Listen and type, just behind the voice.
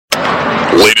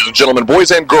Ladies and gentlemen,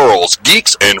 boys and girls,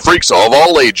 geeks and freaks of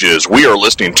all ages, we are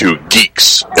listening to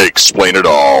Geeks Explain It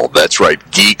All. That's right,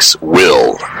 Geeks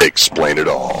will explain it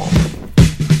all.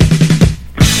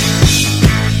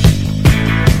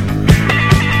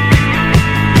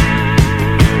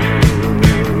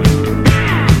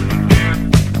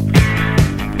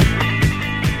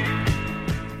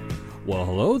 Well,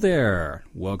 hello there.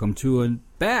 Welcome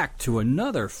back to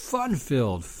another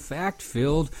fun-filled,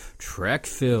 fact-filled,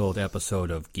 Trek-filled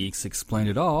episode of Geeks Explain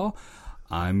It All.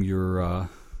 I'm your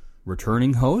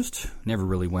returning host. Never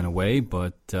really went away,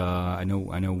 but I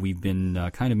know we've been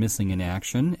kind of missing in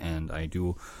action, and I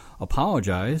do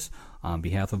apologize on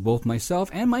behalf of both myself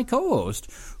and my co-host,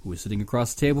 who is sitting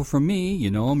across the table from me.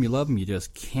 You know him, you love him, you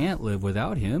just can't live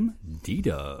without him,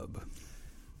 D-Dub.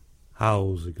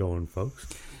 How's it going, folks?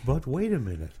 But wait a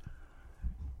minute.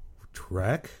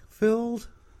 Trek-filled?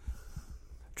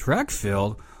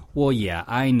 Trek-filled? Well, yeah,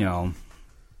 I know.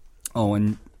 Oh,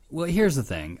 and, well, here's the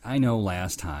thing. I know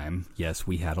last time, yes,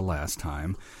 we had a last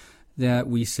time, that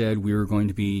we said we were going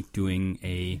to be doing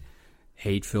a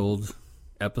hate-filled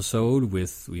episode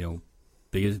with, you know,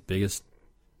 biggest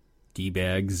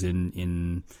D-bags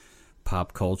in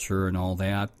pop culture and all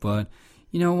that. But,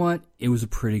 you know what? It was a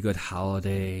pretty good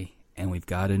holiday, and we've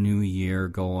got a new year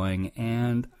going,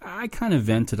 and I kind of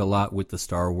vented a lot with the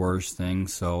Star Wars thing,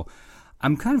 so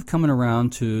I'm kind of coming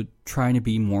around to trying to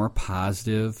be more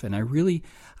positive, and I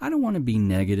don't want to be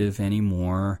negative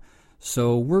anymore.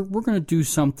 So we're going to do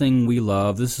something we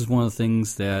love. This is one of the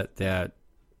things that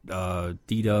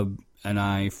D-Dub and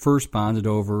I first bonded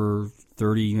over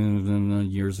 30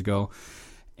 years ago,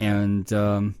 and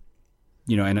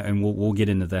you know, and we'll get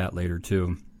into that later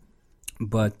too.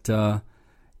 But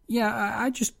yeah,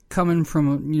 I just coming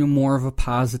from, you know, more of a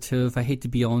positive. I hate to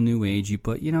be all new agey,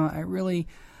 but, you know,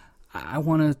 I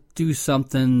want to do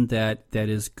something that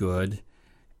is good.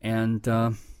 And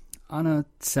on a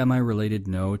semi-related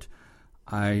note,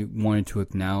 I wanted to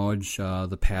acknowledge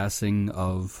the passing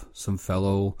of some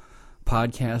fellow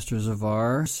podcasters of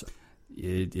ours.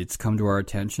 It's come to our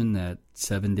attention that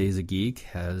 7 Days a Geek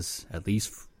has, at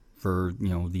least for, you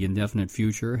know, the indefinite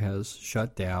future, has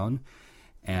shut down.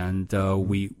 And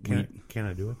Can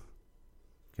I do it?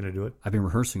 Can I do it? I've been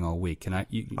rehearsing all week. Can I?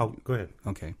 Go ahead.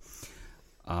 Okay.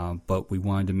 But we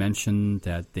wanted to mention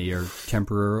that they are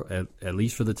temporary, at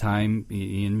least for the time,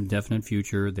 in indefinite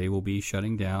future, they will be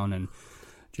shutting down. And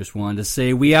just wanted to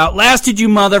say, we outlasted you,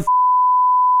 mother.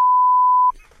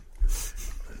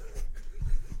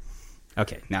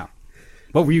 Okay, now,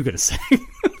 what were you going to say?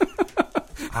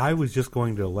 I was just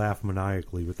going to laugh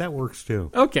maniacally, but that works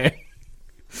too. Okay.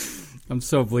 I'm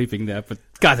so bleeping that, but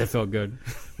God, that felt good.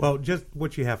 Well, just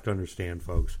what you have to understand,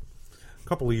 folks. A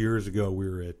couple of years ago, we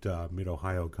were at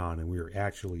Mid-Ohio Con, and we were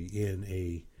actually in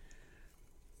a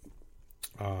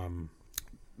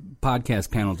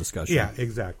podcast panel discussion. Yeah,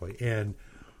 exactly. And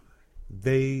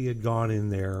they had gone in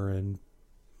there, and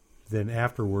then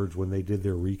afterwards, when they did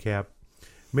their recap,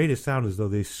 made it sound as though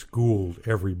they schooled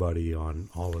everybody on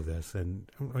all of this. And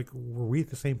I'm like, were we at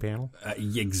the same panel?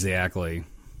 Exactly.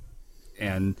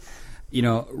 And, you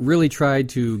know, really tried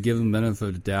to give them the benefit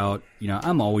of the doubt. You know,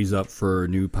 I'm always up for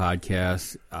new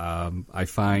podcasts. I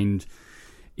find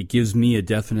it gives me a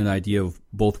definite idea of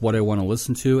both what I want to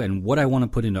listen to and what I want to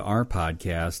put into our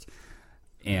podcast.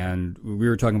 And we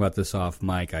were talking about this off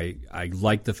mic. I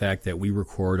like the fact that we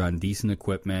record on decent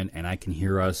equipment and I can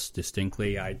hear us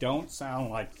distinctly. I don't sound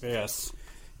like this.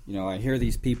 You know, I hear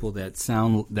these people that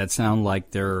sound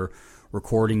like they're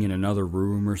recording in another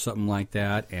room or something like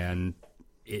that, and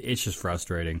it's just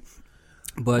frustrating.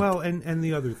 But well, and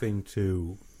the other thing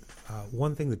too,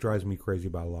 one thing that drives me crazy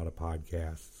about a lot of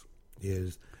podcasts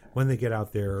is when they get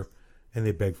out there and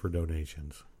they beg for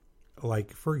donations.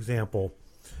 Like, for example,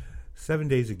 7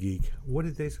 Days a Geek, what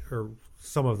did they say? Or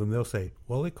some of them, they'll say,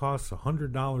 well, it costs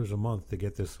 $100 a month to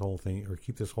get this whole thing or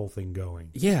keep this whole thing going.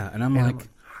 Yeah, and I'm like,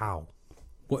 how?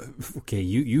 What? Okay,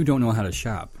 you don't know how to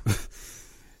shop.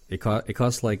 It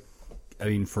costs like, I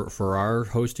mean, for our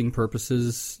hosting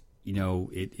purposes, you know,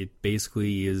 it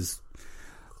basically is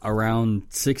around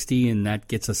 $60, and that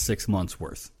gets us 6 months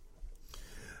worth.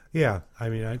 Yeah, I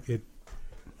mean,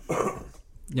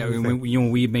 yeah, I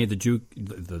mean, we made the joke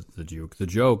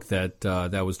that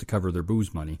that was to cover their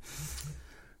booze money.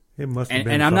 It must have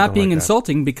been, and I'm not being like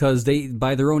insulting because they,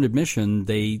 by their own admission,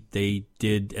 they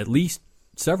did at least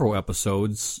several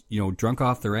episodes, you know, drunk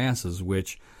off their asses,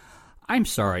 which, I'm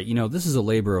sorry, you know, this is a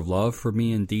labor of love for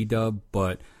me and D-Dub,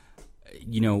 but,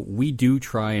 you know, we do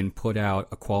try and put out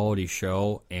a quality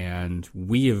show, and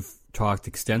we have talked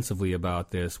extensively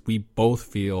about this. We both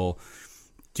feel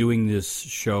doing this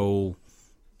show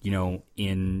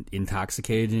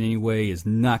intoxicated in any way is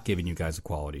not giving you guys a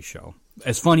quality show.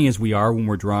 As funny as we are when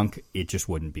we're drunk, it just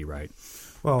wouldn't be right.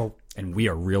 Well, and we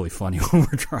are really funny when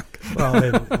we're drunk.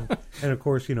 Well, and of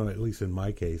course, at least in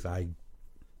my case, I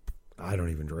don't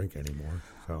even drink anymore.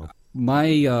 So my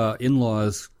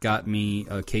in-laws got me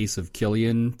a case of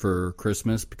Killian for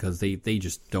Christmas because they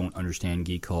just don't understand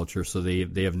geek culture, so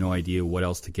they have no idea what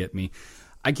else to get me.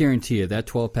 I guarantee you that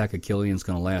 12-pack of Killian's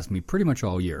going to last me pretty much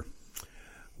all year.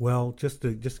 Well, just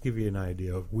to give you an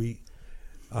idea, we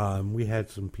had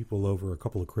some people over a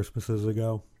couple of Christmases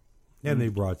ago, and they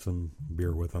brought some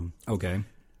beer with them. Okay.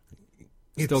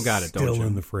 It's still got it, don't you? Still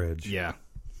in the fridge. Yeah.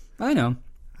 I know.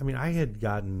 I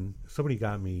mean, somebody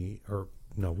got me, or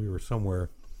no, we were somewhere,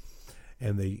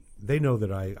 and they know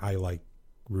that I like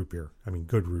root beer. I mean,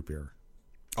 good root beer.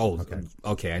 Oh,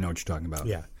 okay. I know what you're talking about.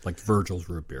 Yeah. Like Virgil's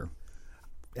root beer.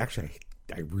 Actually,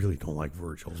 I really don't like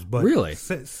Virgil's. But really?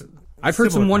 I've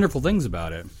heard some wonderful things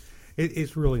about it.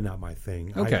 It's really not my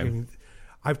thing. Okay.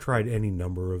 I've tried any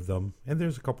number of them, and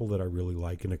there's a couple that I really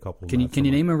like and a couple Can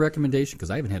you name a recommendation? Because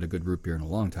I haven't had a good root beer in a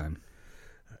long time.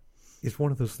 It's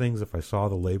one of those things, if I saw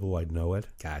the label, I'd know it.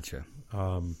 Gotcha.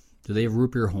 Do they have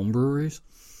root beer home breweries?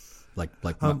 Like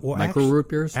micro root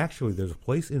beers? Actually, there's a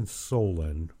place in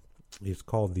Solon. It's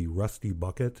called the Rusty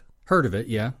Bucket. Heard of it,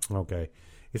 yeah. Okay.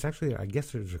 It's actually, I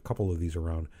guess there's a couple of these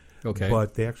around. Okay.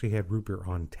 But they actually have root beer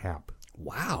on tap.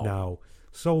 Wow. Now,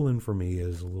 Solon for me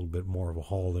is a little bit more of a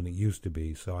haul than it used to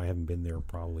be, so I haven't been there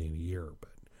probably in a year. But,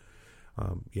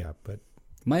 but...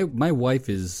 My wife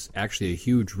is actually a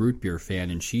huge root beer fan,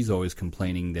 and she's always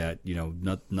complaining that,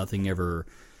 nothing ever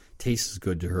tastes as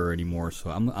good to her anymore. So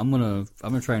I'm gonna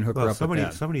try and hook her up with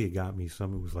that. Somebody had got me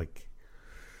some. It was like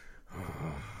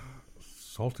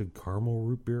salted caramel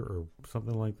root beer or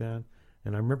something like that.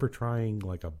 And I remember trying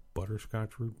like a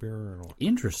butterscotch root beer.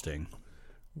 Interesting.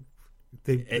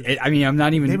 I'm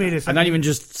not even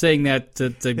just saying that to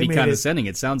be condescending.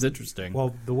 It sounds interesting.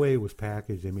 Well, the way it was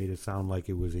packaged, they made it sound like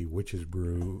it was a witch's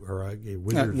brew or a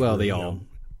wizard's brew. Well, they all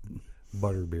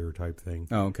butter beer type thing.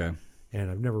 Oh, okay. And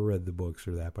I've never read the books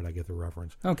or that, but I get the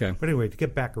reference. Okay. But anyway, to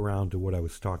get back around to what I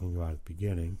was talking about at the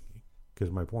beginning, because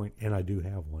my point, and I do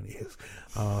have one, is...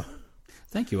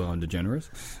 Thank you, Ellen DeGeneres.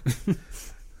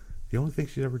 The only thing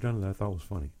she's ever done that I thought was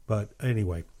funny. But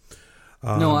anyway...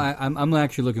 no, I'm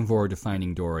actually looking forward to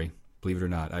Finding Dory, believe it or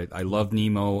not. I love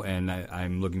Nemo, and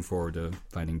I'm looking forward to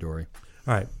Finding Dory.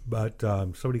 All right, but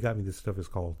somebody got me this stuff. It's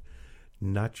called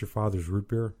Not Your Father's Root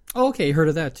Beer. Oh, okay, heard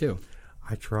of that too.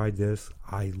 I tried this.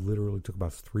 I literally took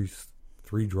about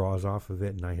three draws off of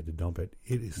it, and I had to dump it.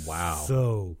 It is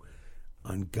so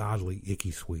ungodly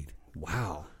icky sweet.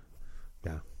 Wow.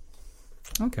 Yeah.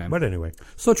 Okay. But anyway.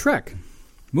 So Trek,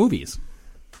 movies.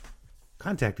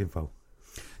 Contact info.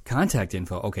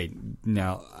 Okay,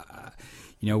 now,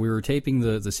 we were taping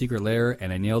the Secret Lair,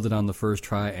 and I nailed it on the first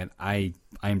try, and I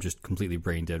am just completely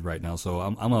brain dead right now. So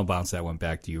I'm going to bounce that one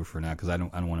back to you for now because I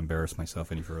don't want to embarrass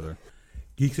myself any further.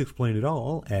 Geeks Explain It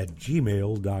All at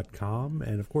gmail.com.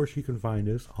 And, of course, you can find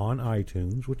us on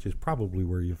iTunes, which is probably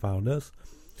where you found us,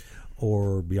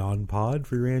 or Beyond Pod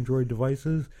for your Android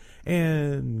devices.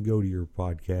 And go to your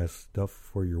podcast stuff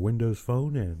for your Windows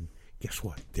phone, and guess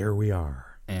what? There we are.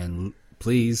 And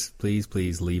please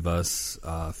leave us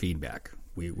feedback.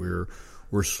 We're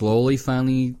slowly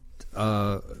finally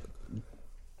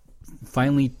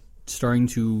starting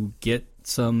to get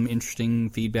some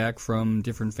interesting feedback from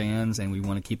different fans, and we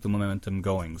want to keep the momentum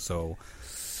going. So,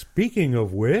 speaking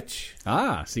of which,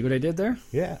 see what I did there?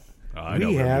 Yeah,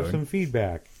 we have some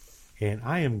feedback, and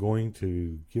I am going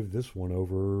to give this one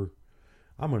over.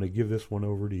 I'm going to give this one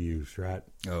over to you, Strat.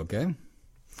 Okay.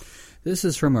 This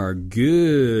is from our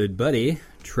good buddy,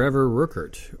 Trevor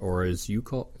Ruckert, or as you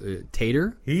call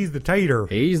Tater. He's the Tater.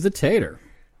 He's the Tater.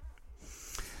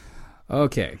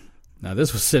 Okay. Now,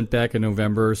 this was sent back in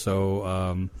November,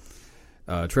 so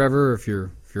Trevor, if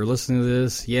you're listening to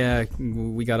this, yeah,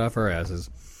 we got off our asses.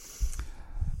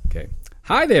 Okay.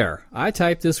 Hi there. I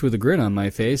typed this with a grin on my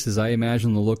face as I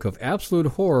imagine the look of absolute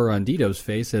horror on Dito's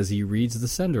face as he reads the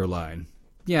sender line.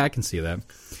 Yeah, I can see that.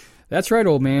 That's right,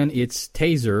 old man. It's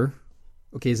Taser.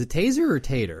 Okay, is it Taser or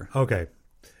Tater? Okay.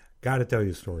 Got to tell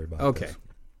you a story about this.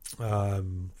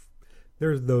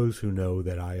 There's those who know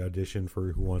that I auditioned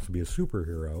for Who Wants to Be a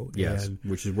Superhero. Yes,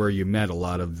 which is where you met a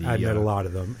lot of the... I met a lot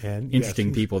of them. And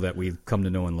interesting people that we've come to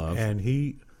know and love. And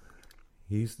he's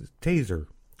the Taser.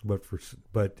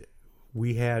 But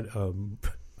we had a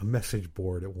message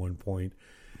board at one point,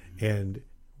 and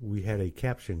we had a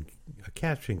caption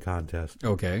contest.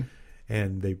 Okay.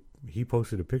 And he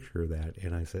posted a picture of that,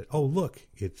 and I said, "Oh, look,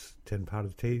 it's 10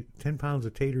 pounds of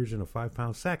taters and a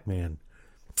 5-pound sack man."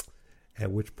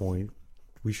 at which point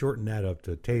we shortened that up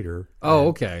to Tater. Oh,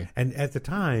 okay. And at the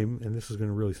time, and this is going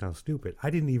to really sound stupid, I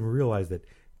didn't even realize that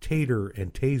Tater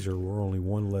and Taser were only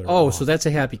one letter. Oh, off. so that's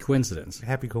a happy coincidence.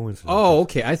 Happy coincidence. Oh,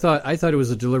 okay. I thought it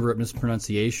was a deliberate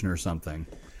mispronunciation or something.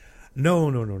 No.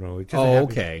 It's just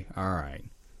Okay. All right.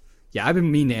 Yeah, I've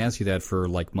been meaning to ask you that for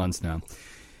like months now.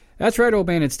 That's right, old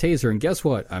man. It's Taser, and guess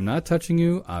what? I'm not touching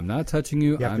you. I'm not touching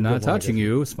you. I'm not touching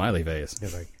you. Smiley face.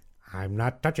 It's like, I'm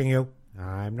not touching you.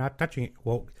 I'm not touching you.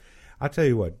 Well, I'll tell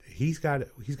you what. He's got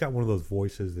one of those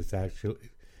voices that's actually,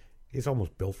 it's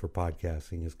almost built for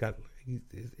podcasting. It's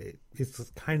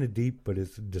kind of deep, but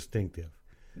it's distinctive.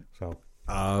 So,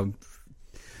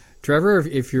 Trevor,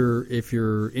 if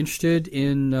you're interested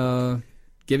in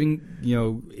giving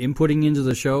inputting into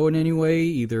the show in any way,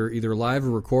 either live or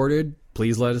recorded,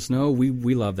 please let us know.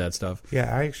 We love that stuff.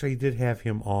 Yeah, I actually did have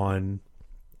him on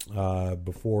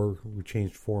before we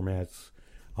changed formats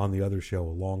on the other show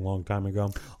a long time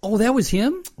ago. Oh, that was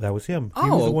him? That was him. Oh, he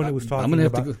was the one that was talking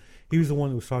about. to go. He was the one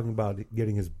that was talking about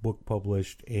getting his book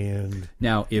published. And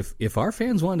now, if our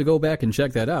fans wanted to go back and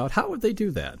check that out, how would they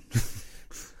do that?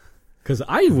 Because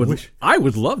I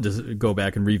would love to go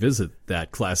back and revisit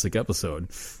that classic episode.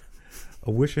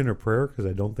 A wish and a prayer, because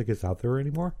I don't think it's out there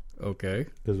anymore. Okay.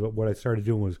 Because what I started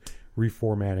doing was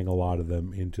reformatting a lot of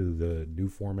them into the new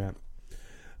format.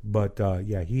 But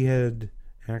yeah, he had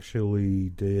actually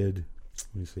did.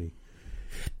 Let me see.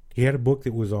 He had a book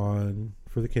that was on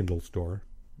for the Kindle store,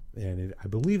 and I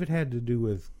believe it had to do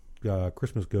with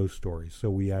Christmas ghost stories. So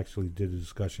we actually did a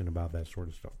discussion about that sort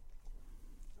of stuff.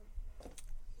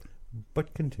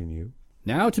 But continue.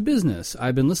 Now to business.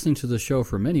 I've been listening to the show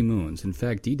for many moons. In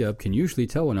fact, D-Dub can usually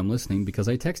tell when I'm listening because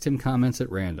I text him comments at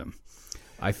random.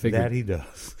 I figured That he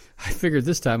does. I figured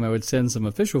this time I would send some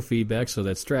official feedback so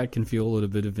that Strat can feel a little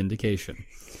bit of vindication.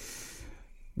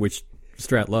 Which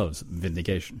Strat loves,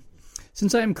 vindication.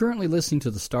 Since I am currently listening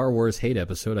to the Star Wars hate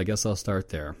episode, I guess I'll start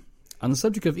there. On the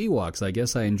subject of Ewoks, I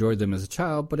guess I enjoyed them as a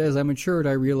child, but as I matured,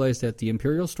 I realized that the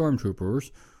Imperial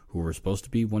Stormtroopers, who were supposed to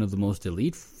be one of the most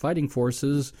elite fighting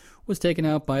forces, was taken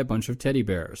out by a bunch of teddy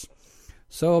bears.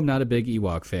 So I'm not a big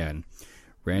Ewok fan.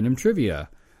 Random trivia.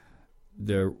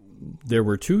 There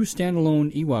were two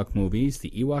standalone Ewok movies,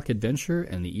 The Ewok Adventure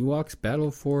and The Ewoks Battle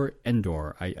for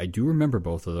Endor. I do remember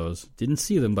both of those. Didn't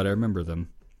see them, but I remember them.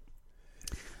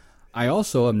 I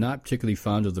also am not particularly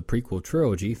fond of the prequel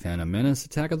trilogy, Phantom Menace,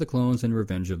 Attack of the Clones, and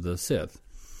Revenge of the Sith.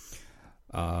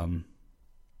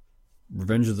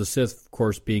 Revenge of the Sith, of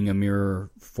course, being a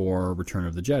mirror for Return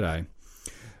of the Jedi.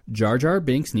 Jar Jar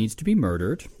Binks needs to be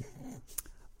murdered.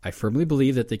 I firmly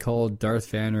believe that they called Darth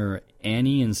Vader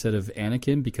Annie instead of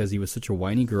Anakin because he was such a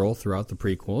whiny girl throughout the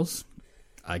prequels.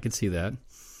 I could see that.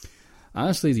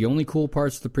 Honestly, the only cool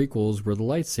parts of the prequels were the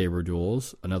lightsaber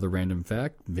duels. Another random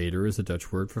fact, Vader is a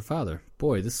Dutch word for father.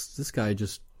 Boy, this guy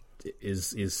just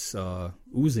is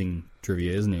oozing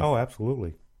trivia, isn't he? Oh,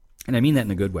 absolutely. And I mean that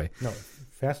in a good way. No,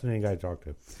 fascinating guy to talk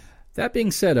to. That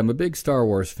being said, I'm a big Star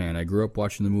Wars fan. I grew up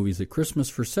watching the movies at Christmas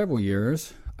for several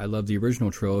years. I love the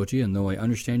original trilogy, and though I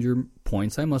understand your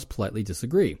points, I must politely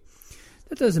disagree.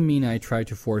 That doesn't mean I try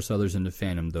to force others into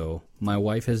fandom, though. My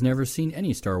wife has never seen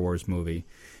any Star Wars movie.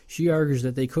 She argues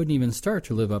that they couldn't even start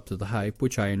to live up to the hype,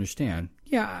 which I understand.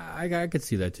 Yeah, I could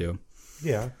see that too.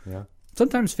 Yeah.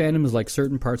 Sometimes fandom is like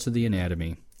certain parts of the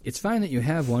anatomy. It's fine that you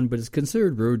have one, but it's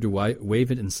considered rude to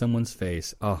wave it in someone's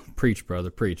face. Oh, preach, brother,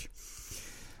 preach.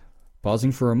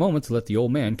 Pausing for a moment to let the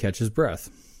old man catch his breath.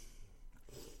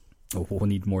 Oh, we'll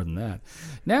need more than that.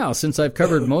 Now, since I've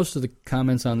covered most of the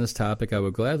comments on this topic, I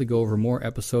would gladly go over more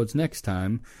episodes next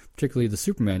time, particularly the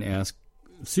Superman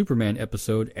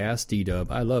episode, Ask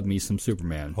D-Dub. I love me some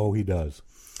Superman. Oh, he does.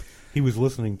 He was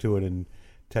listening to it and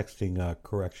texting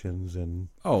corrections and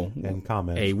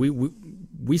comments. Hey,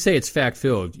 we say it's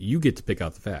fact-filled. You get to pick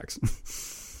out the facts.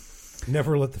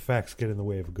 Never let the facts get in the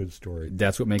way of a good story.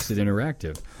 That's what makes it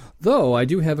interactive. Though, I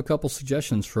do have a couple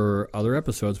suggestions for other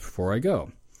episodes before I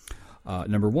go.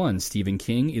 Number one, Stephen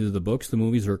King, either the books, the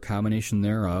movies, or a combination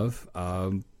thereof.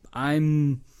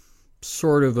 I'm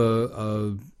sort of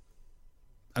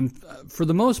for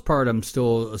the most part, I'm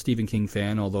still a Stephen King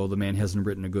fan, although the man hasn't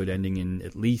written a good ending in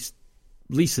at least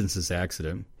since this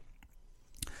accident.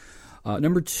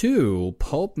 Number two,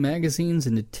 pulp magazines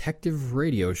and detective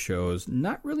radio shows.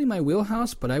 Not really my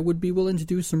wheelhouse, but I would be willing to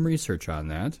do some research on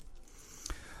that.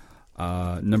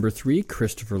 Number three,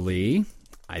 Christopher Lee.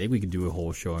 I think we could do a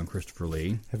whole show on Christopher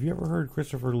Lee. Have you ever heard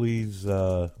Christopher Lee's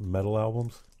metal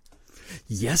albums?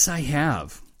 Yes, I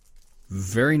have.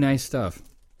 Very nice stuff.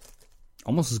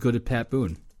 Almost as good as Pat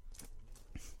Boone.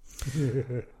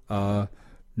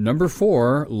 Number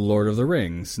 4, Lord of the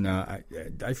Rings. Now,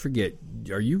 I forget.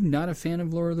 Are you not a fan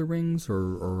of Lord of the Rings,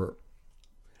 or?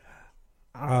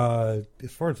 As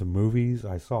far as the movies,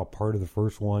 I saw part of the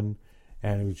first one,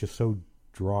 and it was just so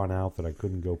drawn out that I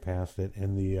couldn't go past it.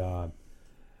 And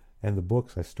the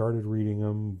books, I started reading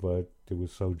them, but it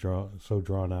was so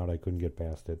drawn out I couldn't get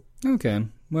past it. Okay,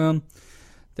 well,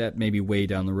 that may be way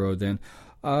down the road then.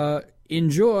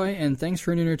 Enjoy, and thanks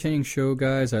for an entertaining show,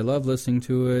 guys. I love listening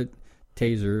to it.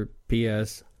 Taser,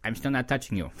 P.S. I'm still not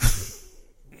touching you.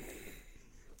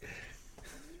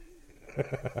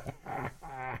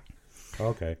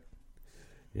 Okay.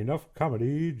 Enough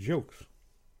comedy jokes.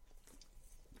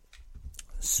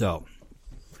 So,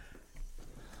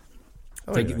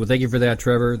 Anyway. thank you for that,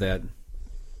 Trevor. That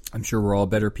I'm sure we're all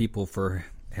better people for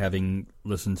having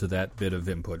listened to that bit of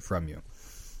input from you.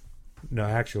 No,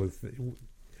 actually,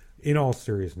 in all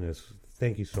seriousness,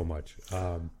 thank you so much.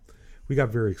 We got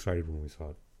very excited when we saw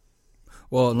it.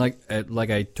 Well, and like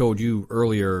I told you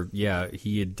earlier, yeah,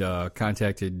 he had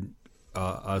contacted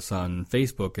us on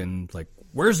Facebook and like,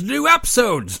 where's the new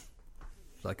episodes?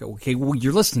 Like, okay, well,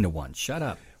 you're listening to one. Shut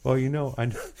up. Well, I know.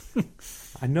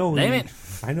 Damn it.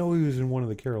 I know he was in one of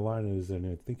the Carolinas, and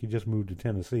I think he just moved to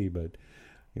Tennessee. But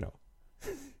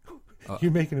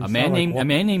you're making him a man sound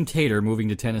named Tater moving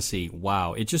to Tennessee.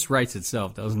 Wow, it just writes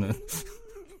itself, doesn't it?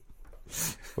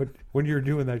 When you were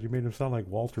doing that, you made him sound like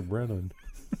Walter Brennan.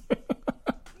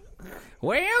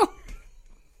 Well,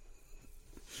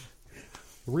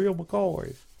 Real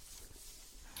McCoys.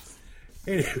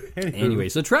 Anyway,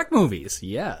 so Trek movies,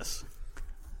 yes.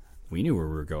 We knew where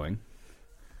we were going.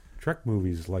 Trek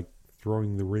movies like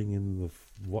throwing the ring in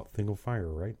the thing of fire,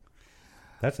 right?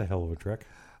 That's a hell of a trek.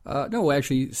 No,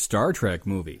 actually, Star Trek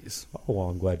movies. Oh, well,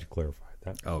 I'm glad you clarified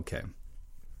that. Okay.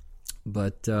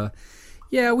 But,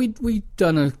 yeah, we've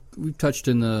touched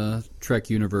in the Trek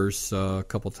universe a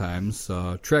couple times.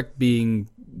 Trek being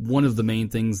one of the main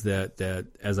things that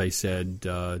as I said,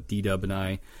 D-Dub and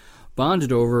I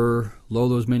bonded over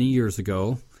those many years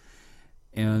ago.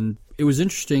 And it was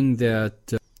interesting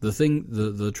that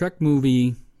the Trek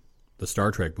movie, the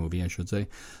Star Trek movie, I should say,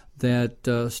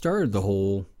 that started the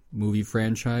whole movie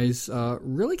franchise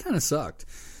really kind of sucked.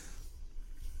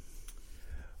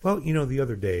 Well, the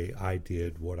other day I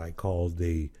did what I called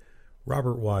the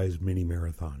Robert Wise mini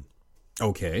marathon.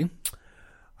 Okay.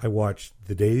 I watched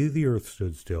The Day the Earth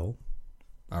Stood Still.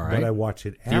 All right. But I watched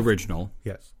it The original.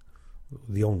 Yes.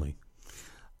 The only.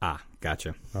 Ah,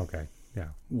 gotcha. Okay. Yeah.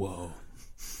 Whoa.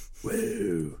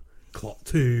 Whoa. Clock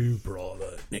 2,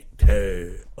 brother. Nick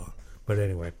 2. But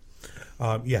anyway.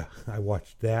 Yeah, I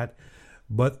watched that.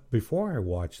 But before I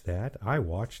watched that, I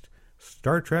watched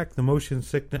Star Trek: The Motion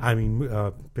Sickness.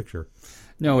 Picture.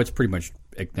 No, it's pretty much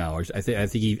acknowledged. I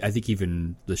think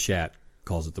even the chat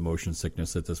calls it the motion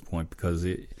sickness at this point because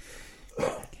it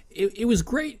was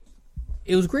great.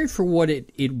 It was great for what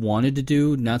it wanted to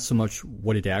do, not so much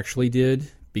what it actually did,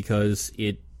 because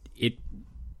it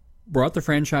brought the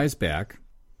franchise back,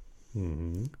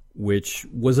 which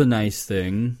was a nice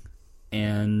thing,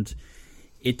 and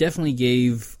it definitely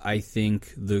gave, I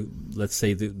think,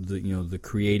 the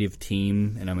creative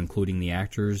team, and I'm including the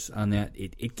actors on that,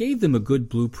 it gave them a good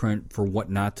blueprint for what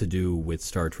not to do with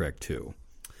Star Trek 2,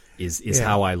 is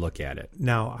how I look at it.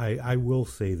 Now, I will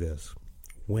say this.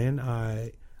 When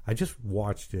I just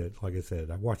watched it, like I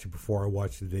said, I watched it before I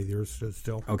watched The Day the Earth Stood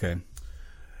Still. Okay.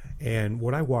 And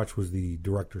what I watched was the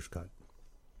director's cut.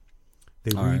 They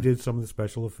redid some of the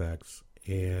special effects.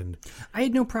 And I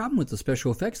had no problem with the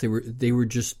special effects. There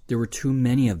were too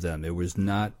many of them. It was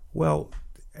not well.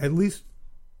 At least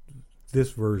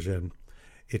this version,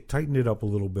 it tightened it up a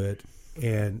little bit,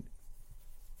 and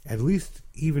at least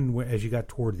even as you got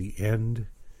toward the end,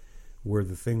 where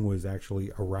the thing was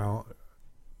actually around,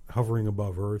 hovering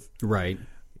above Earth, right?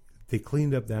 They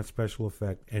cleaned up that special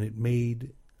effect, and it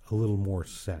made a little more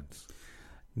sense.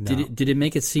 Now, did it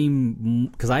make it seem,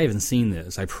 because I haven't seen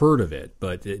this, I've heard of it,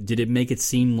 but did it make it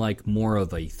seem like more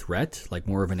of a threat, like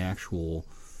more of an actual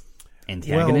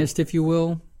antagonist, if you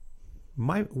will?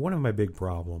 One of my big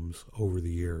problems over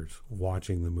the years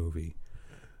watching the movie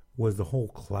was the whole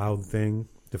cloud thing,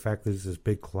 the fact that it's this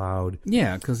big cloud.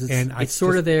 Yeah, because it's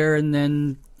sort of there, and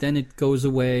then it goes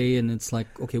away, and it's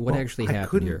like, okay, what actually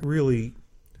happened here?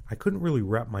 I couldn't really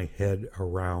wrap my head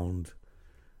around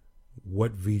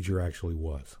what V'ger actually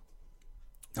was.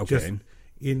 Okay. Just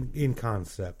in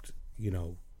concept,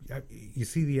 you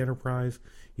see the Enterprise,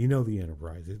 the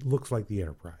Enterprise. It looks like the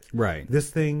Enterprise. Right.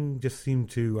 This thing just seemed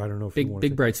to, I don't know if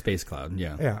big bright space cloud,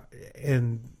 yeah. Yeah,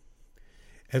 and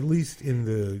at least in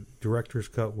the director's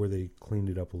cut where they cleaned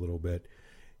it up a little bit,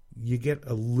 you get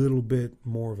a little bit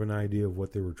more of an idea of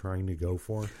what they were trying to go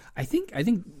for. I think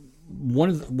one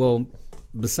of the,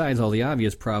 besides all the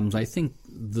obvious problems, I think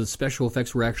the special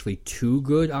effects were actually too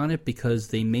good on it because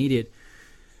they made it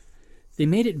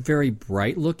very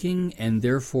bright looking, and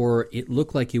therefore it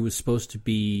looked like it was supposed to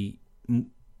be,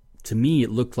 to me, it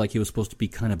looked like it was supposed to be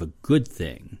kind of a good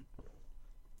thing.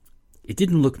 It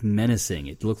didn't look menacing.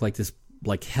 It looked like this,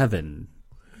 like heaven,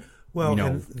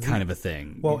 kind of a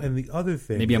thing. Well, and the other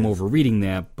thing, maybe I'm overreading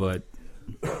that, but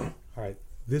all right,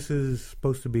 this is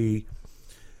supposed to be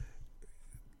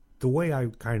the way I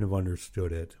kind of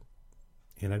understood it,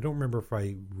 and I don't remember if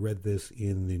I read this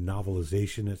in the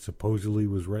novelization that supposedly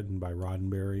was written by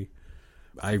Roddenberry.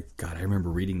 I remember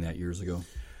reading that years ago.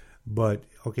 But,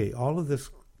 okay, all of this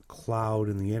cloud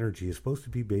and the energy is supposed to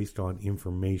be based on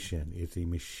information. It's a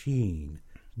machine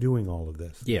doing all of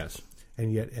this. Yes.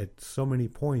 And yet, at so many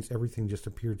points, everything just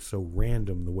appeared so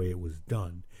random the way it was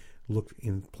done. Looked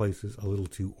in places a little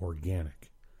too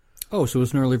organic. Oh, so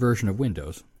it's an early version of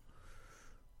Windows.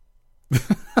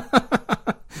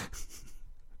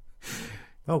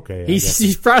 Okay.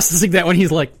 He's processing that when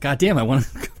he's like, God damn, I want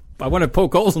to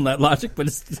poke holes in that logic, but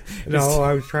it's no.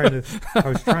 I was trying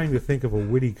to think of a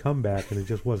witty comeback, and it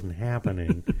just wasn't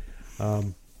happening.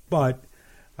 But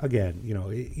again,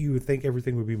 you would think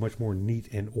everything would be much more neat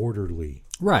and orderly,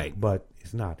 right? But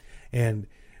it's not. And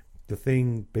the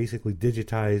thing basically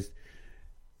digitized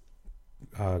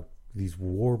these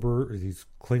these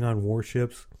Klingon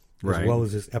warships, right, as well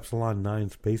as this Epsilon 9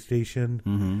 space station.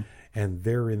 Mm-hmm. And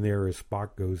they're in there as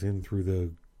Spock goes in through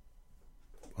the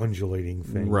undulating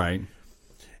thing. Right.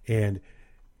 And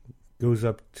goes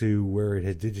up to where it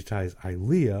had digitized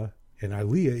Ilea, and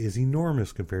Ilea is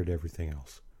enormous compared to everything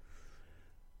else.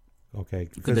 Okay.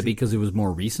 Could that be because it was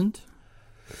more recent?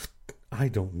 I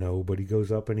don't know, but he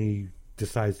goes up and he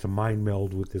decides to mind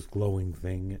meld with this glowing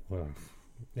thing. Well,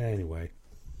 anyway.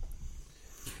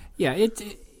 Yeah, it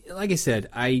like I said,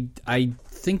 I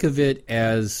think of it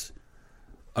as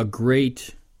a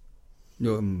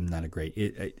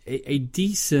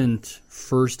decent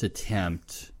first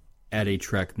attempt at a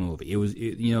Trek movie. It was,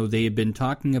 they had been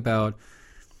talking about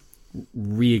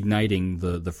reigniting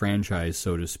the franchise,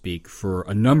 so to speak, for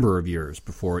a number of years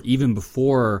even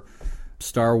before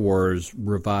Star Wars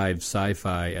revived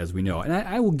sci-fi as we know. And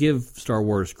I will give Star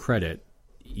Wars credit.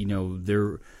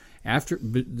 After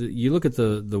you look at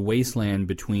the wasteland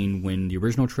between when the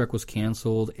original Trek was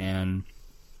canceled and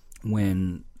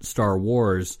when Star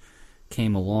Wars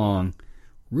came along,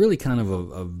 really kind of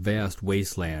a vast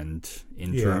wasteland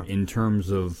in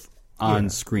terms of on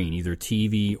screen, either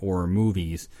TV or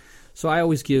movies. So I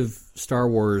always give Star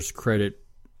Wars credit.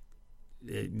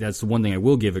 That's the one thing I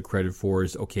will give it credit for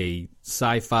is, okay,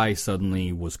 sci-fi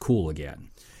suddenly was cool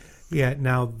again. Yeah,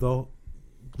 now, though,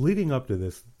 leading up to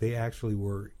this, they actually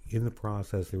were in the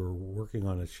process. They were working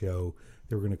on a show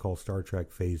they were going to call Star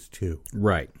Trek Phase 2.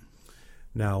 Right.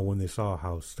 Now, when they saw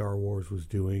how Star Wars was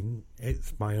doing,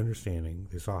 it's my understanding,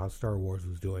 they saw how Star Wars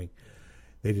was doing,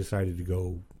 they decided to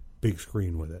go big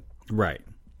screen with it. Right.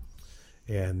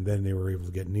 And then they were able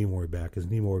to get Nimoy back, because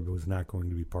Nimoy was not going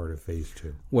to be part of Phase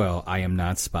 2. Well, I am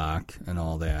not Spock and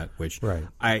all that, which right.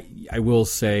 I will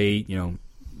say,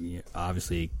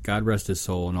 obviously, God rest his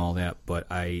soul and all that, but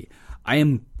I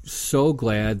am so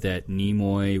glad that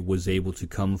Nimoy was able to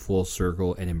come full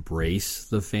circle and embrace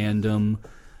the fandom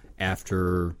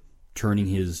after turning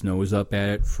his nose up at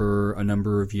it for a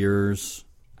number of years.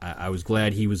 I was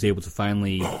glad he was able to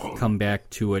finally come back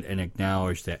to it and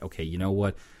acknowledge that, okay, you know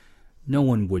what? No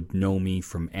one would know me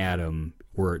from Adam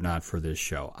were it not for this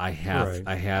show. I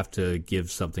have to give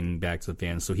something back to the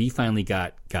fans. So he finally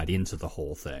got into the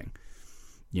whole thing.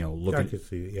 I could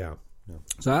see it, yeah.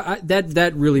 So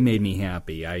that really made me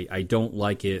happy. I don't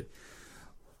like it.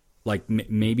 Like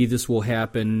maybe this will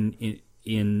happen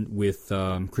with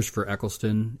Christopher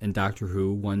Eccleston and Doctor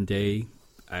Who one day.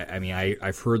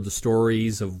 I've heard the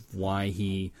stories of why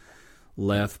he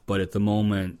left, but at the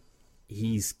moment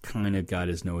he's kind of got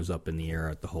his nose up in the air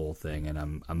at the whole thing, and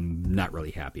I'm not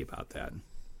really happy about that.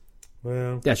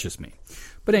 Well, that's just me.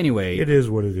 But anyway, it is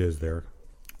what it is there.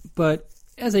 But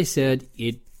as I said,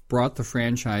 it brought the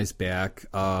franchise back.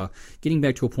 Getting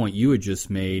back to a point you had just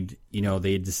made,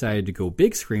 they decided to go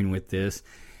big screen with this,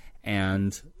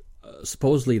 and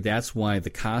supposedly that's why the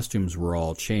costumes were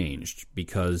all changed,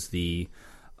 because the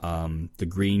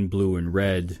green, blue, and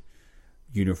red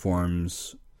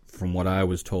uniforms, from what I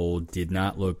was told, did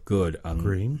not look good on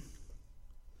green.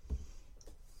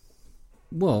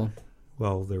 Well,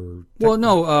 they were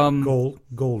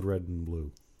gold, red, and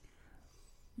blue.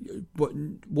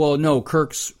 Well, no,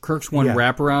 Kirk's one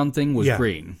wraparound thing was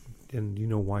green. And you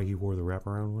know why he wore the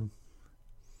wraparound one?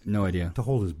 No idea. To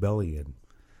hold his belly in.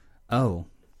 Oh,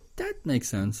 that makes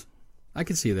sense. I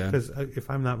can see that. Because if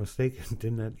I'm not mistaken,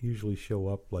 didn't that usually show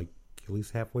up like at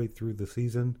least halfway through the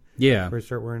season? Yeah. Where he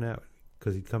start wearing that?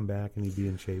 Because he'd come back and he'd be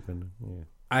in shape. And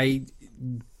yeah.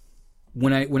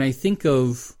 When I think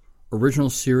of original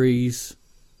series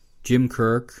Jim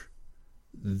Kirk,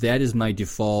 that is my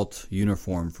default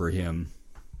uniform for him.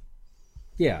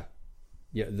 Yeah.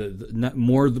 Yeah, not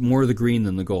more the green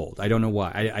than the gold. I don't know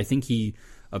why. I think he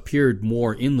appeared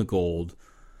more in the gold,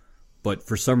 but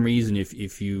for some reason,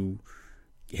 if you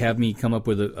have me come up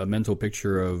with a mental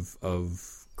picture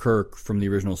of Kirk from the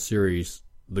original series,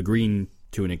 the green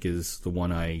tunic is the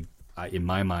one I in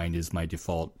my mind is my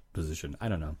default position. I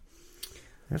don't know.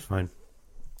 That's fine.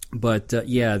 But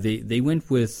yeah, they went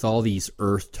with all these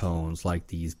earth tones, like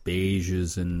these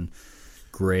beiges and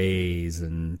grays,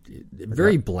 and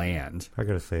very bland. I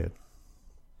gotta say it.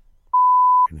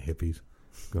 Hippies.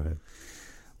 Go ahead.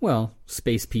 Well,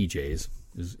 space PJs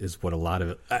is what a lot of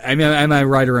it. I mean, am I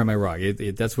right or am I wrong?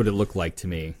 That's what it looked like to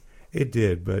me. It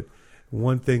did, but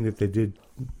one thing that they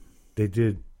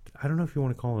did. I don't know if you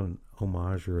want to call it an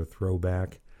homage or a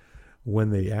throwback.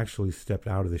 When they actually stepped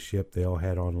out of the ship, they all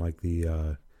had on like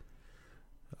the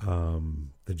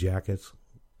jackets.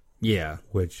 Yeah,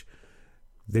 which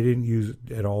they didn't use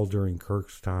at all during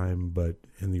Kirk's time, but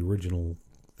in the original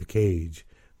The Cage,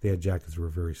 they had jackets that were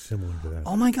very similar to that.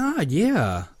 Oh my God,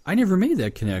 yeah. I never made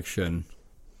that connection.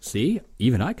 See?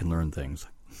 Even I can learn things.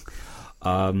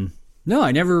 No,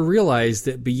 I never realized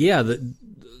that, but yeah,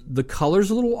 the color's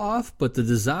a little off, but the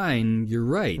design, you're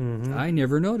right. Mm-hmm. I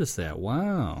never noticed that.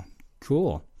 Wow.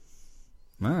 Cool.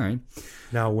 All right.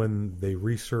 Now, when they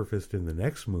resurfaced in the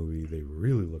next movie, they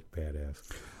really looked badass.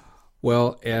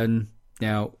 Well, and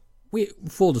now,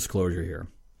 full disclosure here.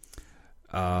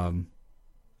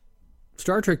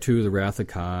 Star Trek II, The Wrath of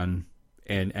Khan,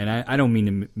 and I don't mean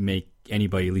to make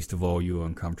anybody, least of all you,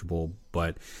 uncomfortable,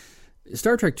 but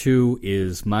Star Trek II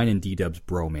is mine and D-Dub's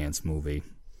bromance movie.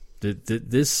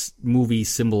 This movie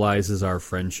symbolizes our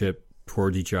friendship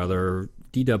towards each other.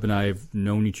 D-Dub and I have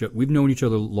known each other. We've known each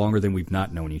other longer than we've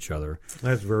not known each other.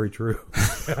 That's very true.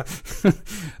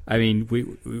 I mean,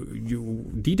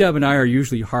 D-Dub and I are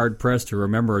usually hard-pressed to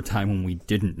remember a time when we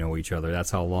didn't know each other.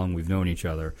 That's how long we've known each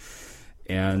other.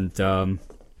 And, for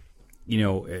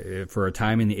a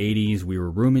time in the 80s, we were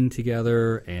rooming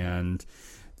together, and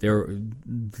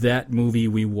that movie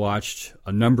we watched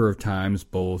a number of times,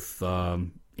 both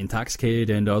intoxicated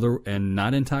and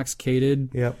not intoxicated.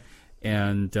 Yep.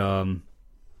 And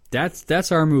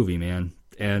that's our movie, man.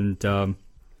 And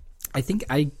I think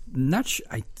I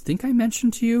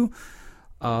mentioned to you,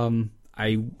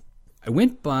 I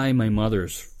went by my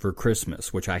mother's for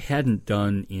Christmas, which I hadn't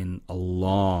done in a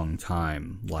long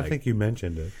time. I think you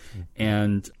mentioned it.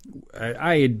 And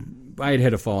I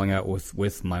had a falling out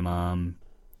with my mom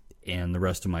and the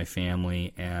rest of my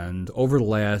family. And over the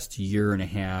last year and a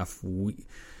half, we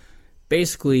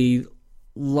basically, a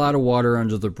lot of water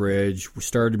under the bridge. We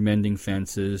started mending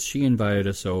fences. She invited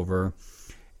us over.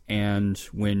 And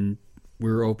when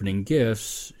we were opening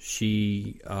gifts,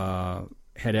 she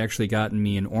had actually gotten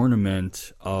me an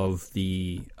ornament of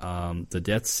the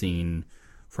death scene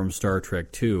from Star Trek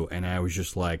II, and I was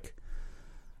just like,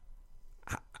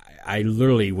 I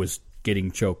literally was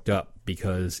getting choked up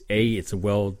because it's a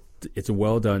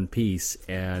well done piece,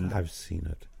 and I've seen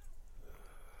it.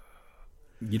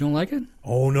 You don't like it?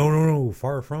 Oh no,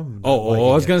 far from. I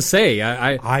was going to say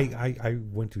I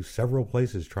went to several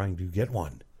places trying to get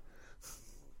one.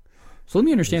 So let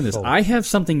me understand this. I have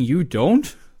something you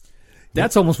don't.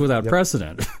 That's almost without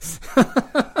precedent.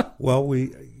 Well,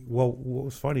 what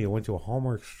was funny, I went to a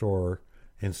Hallmark store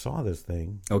and saw this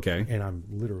thing. Okay. And I'm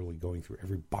literally going through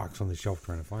every box on the shelf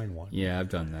trying to find one. Yeah, I've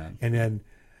done that. And then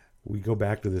we go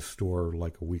back to this store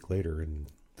like a week later, and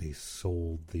they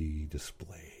sold the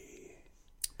display.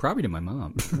 Probably to my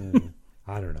mom. Yeah,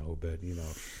 I don't know, but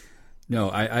No,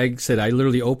 I said I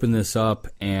literally opened this up,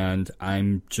 and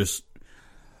I'm just...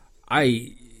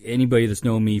 Anybody that's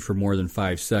known me for more than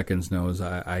 5 seconds knows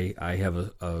I have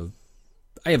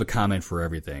a comment for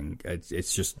everything.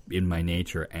 It's just in my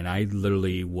nature, and I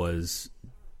literally was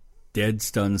dead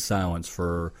stunned silence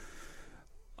for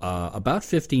about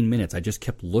 15 minutes. I just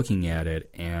kept looking at it,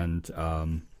 and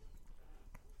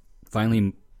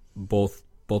finally, both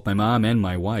my mom and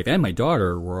my wife and my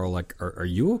daughter were all like, "Are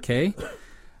you okay?"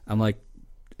 I'm like,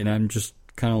 and I'm just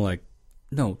kind of like,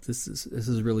 "No, this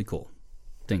is really cool.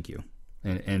 Thank you."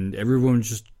 And everyone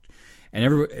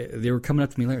they were coming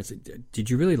up to me later and said, "Did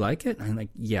you really like it?" And I'm like,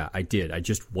 "Yeah, I did. I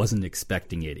just wasn't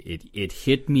expecting it. It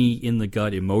hit me in the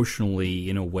gut emotionally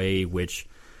in a way which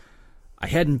I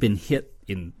hadn't been hit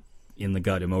in the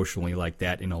gut emotionally like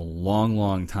that in a long,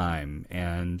 long time,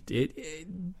 and the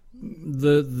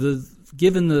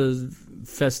given the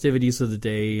festivities of the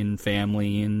day and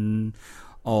family and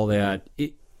all that,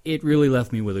 it really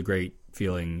left me with a great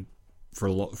feeling for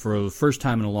the first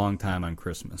time in a long time on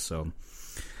Christmas. So,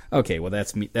 okay, well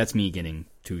that's me getting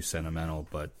too sentimental,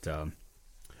 but the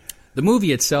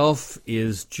movie itself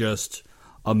is just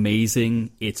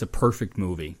amazing. It's a perfect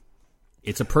movie.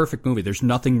 It's a perfect movie. There's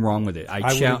nothing wrong with it.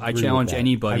 I challenge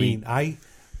anybody. I mean,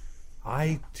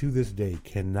 I to this day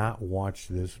cannot watch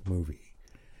this movie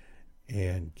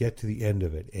and get to the end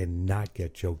of it and not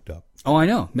get choked up. Oh, I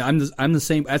know. I'm the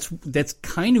same. That's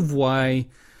kind of why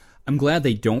I'm glad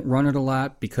they don't run it a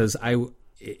lot, because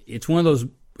it's one of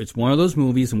those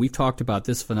movies, and we've talked about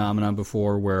this phenomenon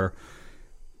before, where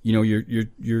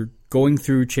you're going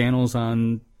through channels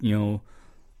on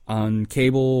on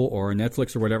cable or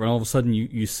Netflix or whatever, and all of a sudden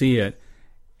you see it,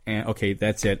 and okay,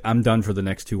 that's it. I'm done for the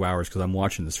next 2 hours because I'm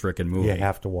watching this frickin' movie. You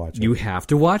have to watch it. You have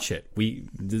to watch it.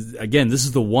 Again, this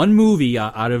is the one movie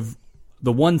out of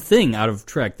the one thing out of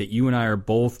Trek that you and I are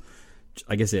both.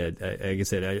 Like I said,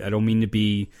 I don't mean to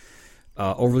be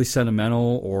overly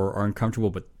sentimental or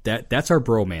uncomfortable, but that's our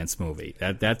bromance movie.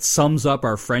 That sums up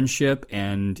our friendship,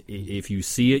 and if you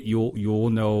see it, you'll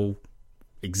know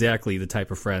exactly the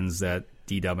type of friends that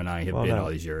D-Dub and I have been all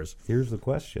these years. Here's the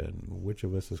question: which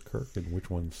of us is Kirk and which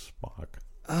one's Spock?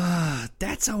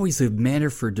 That's always a matter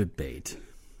for debate.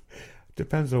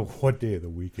 Depends on what day of the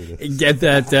week it is.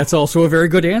 That's also a very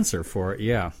good answer for it.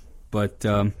 Yeah, but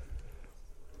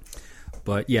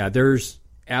yeah, there's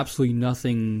absolutely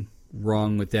nothing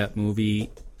wrong with that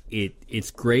movie.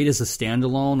 It's great as a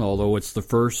standalone, although it's the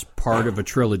first part of a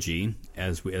trilogy,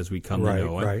 as we come to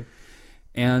know it. Right.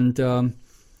 And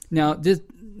now this.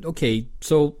 Okay,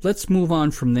 so let's move on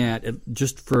from that.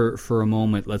 Just for a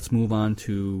moment, let's move on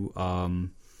to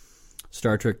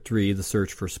Star Trek III, The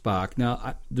Search for Spock.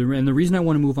 Now, the reason I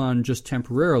want to move on just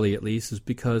temporarily, at least, is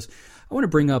because I want to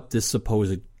bring up this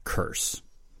supposed curse.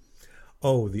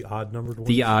 Oh, the odd-numbered one?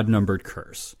 The odd-numbered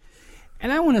curse.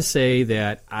 And I want to say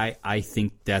that I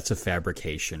think that's a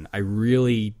fabrication. I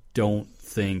really don't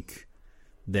think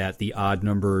that the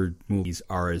odd-numbered movies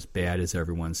are as bad as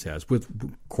everyone says. With,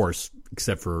 of course,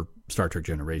 except for Star Trek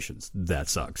Generations. That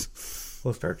sucks.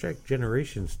 Well, Star Trek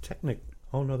Generations,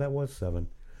 oh, no, that was 7.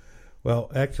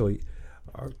 Well, actually,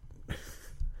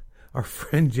 our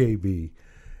friend JB,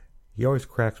 he always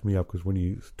cracks me up because when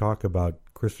you talk about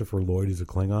Christopher Lloyd as a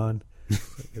Klingon,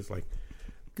 it's like,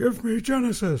 give me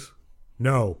Genesis.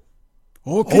 No.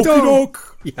 Okie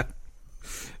doke. Yeah.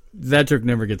 That joke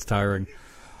never gets tiring.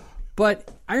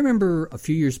 But I remember a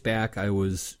few years back, I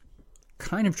was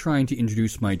kind of trying to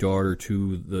introduce my daughter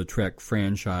to the Trek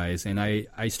franchise, and I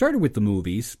started with the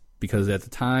movies because at the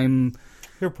time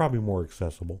they were probably more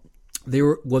accessible. They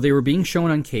were being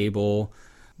shown on cable.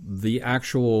 The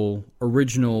actual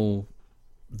original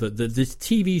the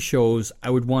TV shows, I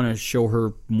would want to show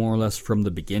her more or less from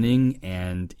the beginning,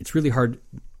 and it's really hard.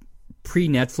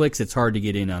 Pre-Netflix, it's hard to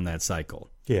get in on that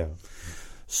cycle. Yeah.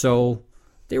 So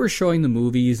they were showing the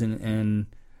movies, and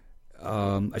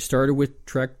I started with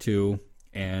Trek 2,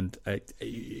 and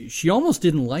she almost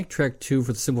didn't like Trek 2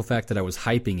 for the simple fact that I was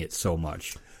hyping it so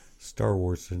much. Star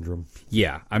Wars syndrome.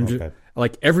 Yeah, I'm just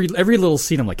like every little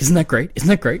scene. I'm like, isn't that great? Isn't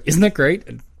that great? Isn't that great?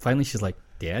 And finally, she's like,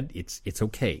 Dad, it's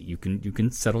okay. You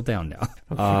can settle down now.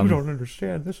 You don't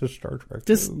understand. This is Star Trek.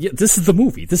 This is the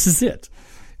movie. This is it.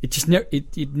 It just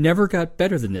it never got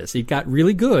better than this. It got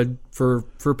really good for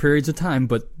periods of time,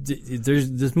 but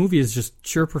this movie is just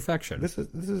sheer perfection. This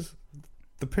is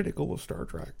the pinnacle of Star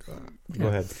Trek. Go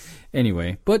ahead.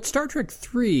 Anyway, but Star Trek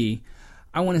 3,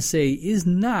 I want to say, is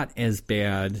not as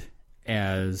bad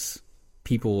as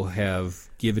people have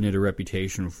given it a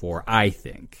reputation for, I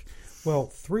think. Well,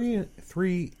 3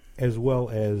 as well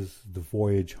as The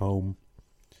Voyage Home,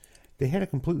 they had a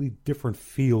completely different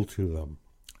feel to them.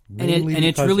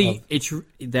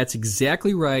 That's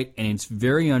exactly right, and it's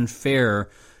very unfair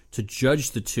to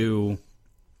judge the two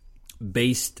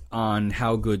based on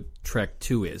how good Trek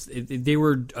 2 is. They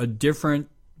were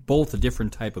both a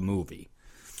different type of movie.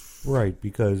 Right,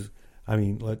 because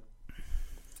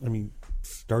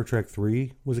Star Trek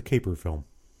 3 was a caper film.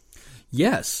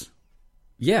 Yes.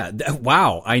 Yeah,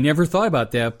 wow, I never thought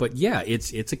about that, but yeah,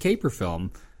 it's a caper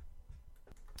film.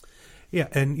 Yeah,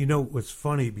 and it's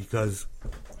funny because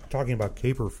talking about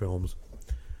caper films,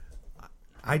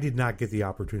 I did not get the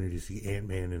opportunity to see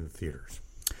Ant-Man in the theaters.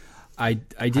 I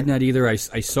did not either. I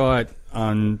saw it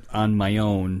on my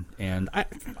own, and I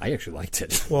actually liked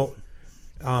it. Well,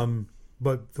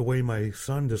 but the way my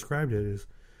son described it is,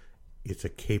 it's a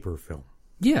caper film.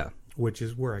 Yeah, which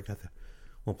is where I got the.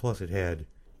 Well, plus it had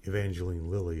Evangeline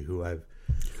Lilly, who I've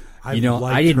I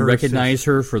didn't recognize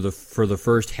her for the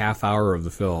first half hour of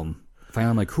the film. Finally,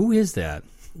 I'm like, who is that?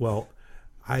 Well,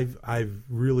 I've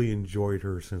really enjoyed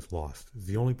her since Lost. It's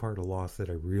the only part of Lost that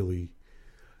I really,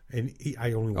 and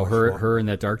I only watched her in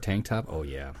that dark tank top. Oh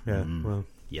yeah, yeah. Well,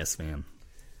 yes, ma'am.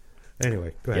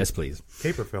 Anyway, go ahead. Yes, please.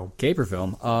 Caper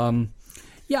film.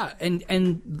 Yeah,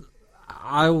 and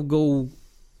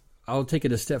I'll take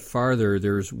it a step farther.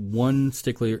 There's one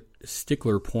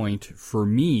stickler point for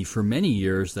me for many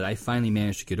years that I finally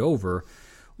managed to get over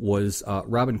was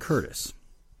Robin Curtis.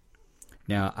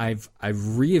 Now I've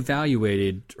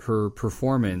reevaluated her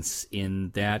performance in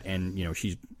that, and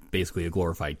she's basically a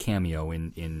glorified cameo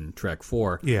in Trek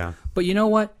 4. Yeah, but you know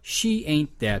what? She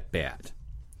ain't that bad.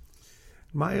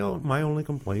 My only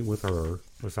complaint with her,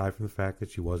 aside from the fact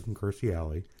that she wasn't Kirstie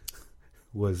Alley,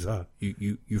 was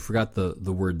you forgot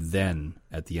the word "then"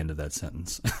 at the end of that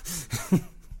sentence.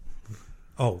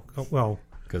 oh well,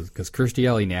 because Kirstie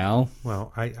Alley now.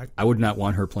 Well, I would not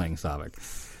want her playing Savik.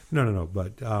 No.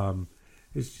 But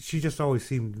she just always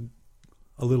seemed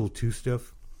a little too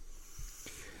stiff.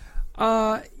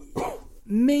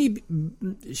 Maybe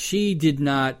she did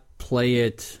not play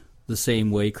it the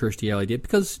same way Kirstie Alley did,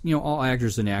 because all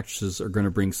actors and actresses are going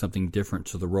to bring something different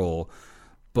to the role.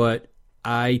 But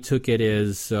I took it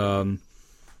as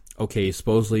okay.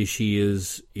 Supposedly she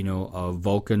is a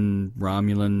Vulcan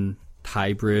Romulan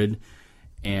hybrid,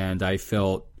 and I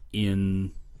felt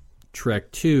in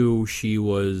Trek 2 she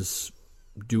was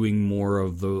doing more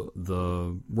of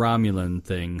the Romulan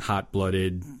thing,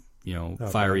 hot-blooded,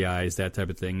 fiery eyes, that type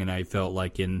of thing. And I felt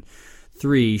like in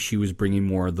 3 she was bringing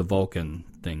more of the Vulcan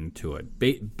thing to it,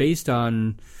 based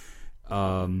on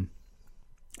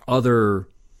other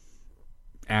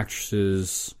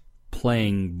actresses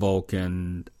playing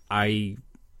Vulcan.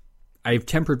 I've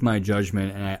tempered my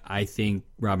judgment, and I think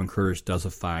Robin Curtis does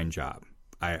a fine job.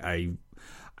 I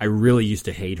really used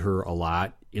to hate her a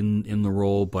lot in the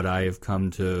role, but I have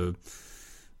come to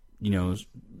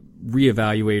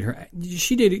reevaluate her.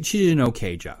 She did an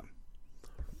okay job.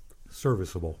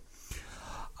 Serviceable.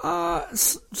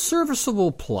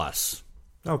 Serviceable plus.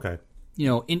 Okay.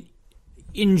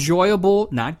 Enjoyable,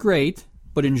 not great,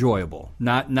 but enjoyable.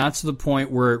 Not to the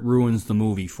point where it ruins the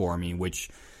movie for me, which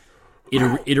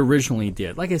it originally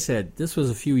did. Like I said, this was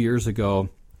a few years ago.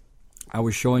 I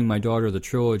was showing my daughter the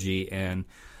trilogy, and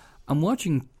I'm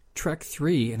watching Trek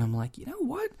 3, and I'm like, you know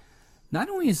what? Not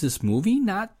only is this movie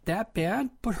not that bad,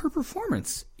 but her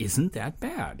performance isn't that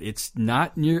bad. It's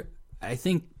not near. I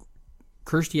think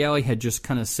Kirstie Alley had just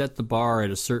kind of set the bar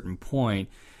at a certain point,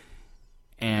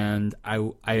 and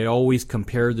I had always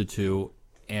compared the two.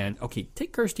 And okay,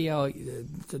 take Kirstie Alley,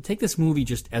 take this movie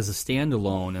just as a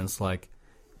standalone, and it's like,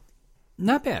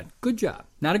 not bad, good job,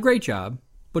 not a great job,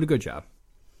 but a good job.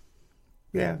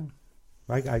 Yeah,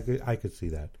 I could see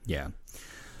that. Yeah.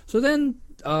 So then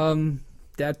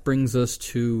that brings us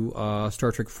to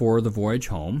Star Trek IV: The Voyage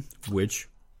Home, which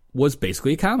was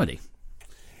basically a comedy.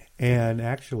 And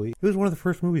actually, it was one of the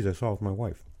first movies I saw with my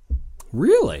wife.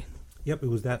 Really? Yep, it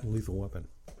was that and Lethal Weapon.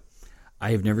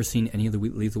 I have never seen any of the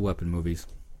Lethal Weapon movies.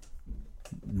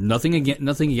 Nothing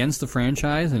against the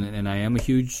franchise, and I am a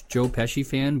huge Joe Pesci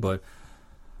fan, but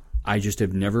I just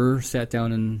have never sat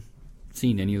down and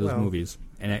seen any of those movies.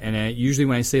 And I, usually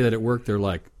when I say that at work, they're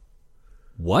like,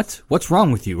 "What? What's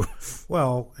wrong with you?"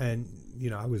 Well, and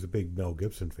I was a big Mel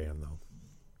Gibson fan, though.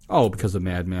 Oh, because of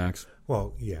Mad Max.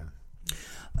 Well, yeah.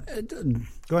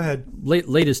 Go ahead.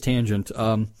 Latest tangent.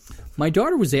 My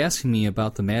daughter was asking me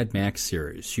about the Mad Max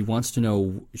series. She wants to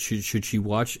know, should she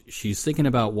watch, she's thinking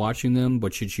about watching them,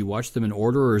 but should she watch them in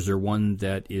order, or is there one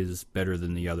that is better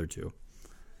than the other two?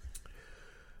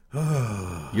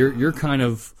 You're kind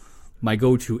of my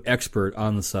go-to expert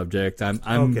on the subject.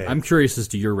 I'm curious as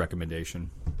to your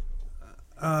recommendation.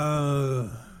 The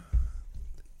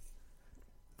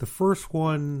first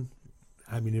one,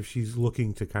 I mean, if she's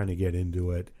looking to kind of get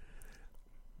into it,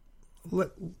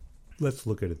 let's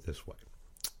look at it this way.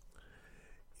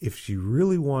 If she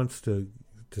really wants to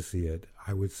see it,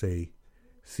 I would say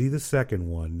see the second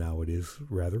one. Now, it is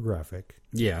rather graphic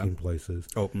in places.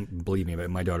 Oh, believe me,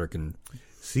 my daughter can.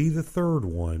 See the third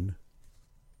one,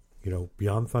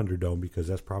 Beyond Thunderdome, because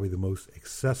that's probably the most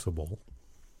accessible.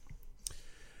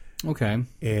 Okay.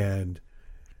 And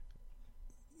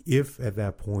if at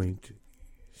that point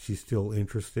she's still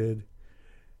interested,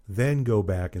 then go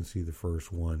back and see the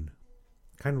first one.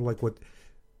 Kind of like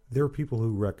there are people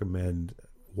who recommend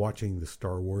watching the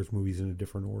Star Wars movies in a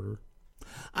different order.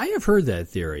 I have heard that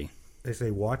theory. They say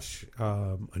watch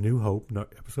A New Hope,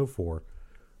 episode 4,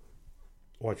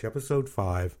 watch episode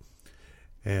 5,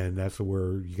 and that's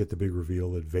where you get the big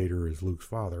reveal that Vader is Luke's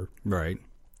father. Right.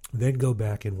 Then go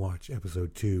back and watch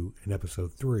episode 2 and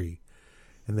episode 3,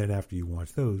 and then after you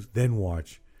watch those, then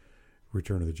watch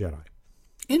Return of the Jedi.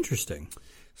 Interesting.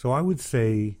 So I would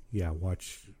say, yeah,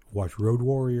 watch Road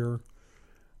Warrior,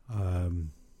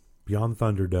 Beyond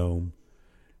Thunderdome.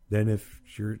 Then if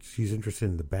she's interested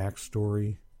in the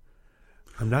backstory,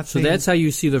 I'm not so saying... that's how you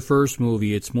see the first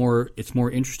movie. It's more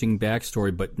interesting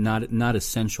backstory, but not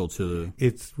essential to the...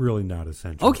 It's really not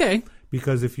essential. Okay.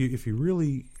 Because if you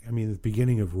really, I mean, the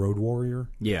beginning of Road Warrior...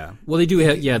 Yeah. Well, they do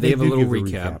have, they have a little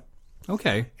recap.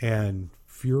 Okay. And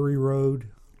Fury Road...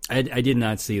 I did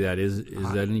not see that. Is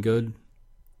that any good?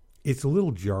 It's a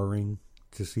little jarring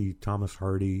to see Tom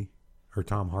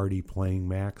Hardy playing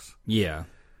Max. Yeah.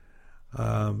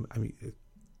 I mean,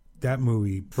 that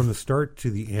movie, from the start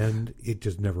to the end, it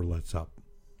just never lets up.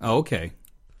 Oh, okay.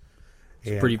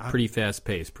 It's pretty fast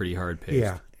paced, pretty hard paced.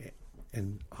 Yeah,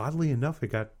 and oddly enough,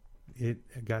 it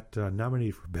got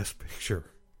nominated for Best Picture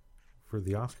for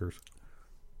the Oscars.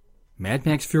 Mad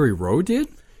Max Fury Road did?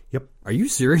 Yep. Are you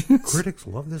serious? Critics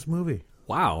love this movie.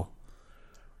 Wow.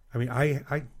 I mean,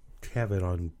 I have it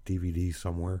on DVD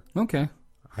somewhere. Okay.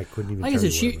 I couldn't even. Like I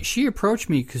said, she approached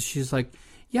me because she's like,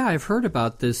 "Yeah, I've heard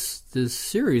about this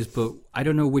series, but I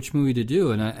don't know which movie to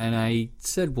do." And I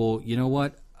said, "Well, you know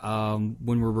what?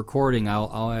 When we're recording,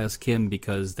 I'll ask him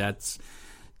because that's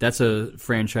a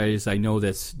franchise I know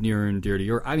that's near and dear to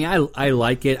your. I mean, I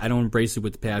like it. I don't embrace it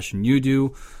with the passion you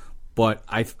do, but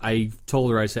I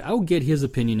told her, I said, I'll get his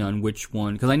opinion on which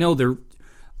one, because I know they're,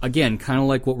 again, kind of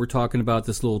like what we're talking about,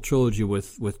 this little trilogy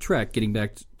with Trek, getting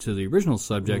back to the original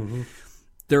subject. Mm-hmm.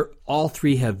 They're all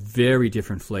three have very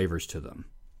different flavors to them.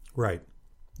 Right.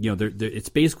 You know, it's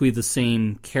basically the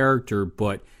same character,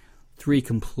 but three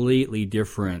completely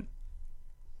different.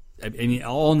 I mean,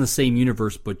 all in the same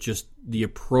universe, but just the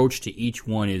approach to each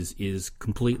one is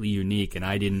completely unique, and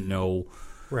I didn't know.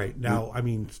 Right. Now, I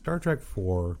mean, Star Trek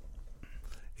IV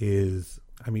is,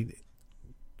 I mean,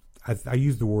 I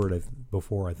used the word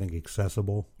before, I think,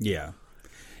 accessible. Yeah.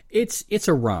 It's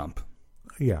a romp.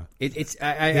 Yeah.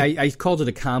 I called it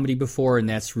a comedy before, and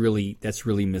that's really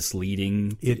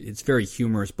misleading. It's very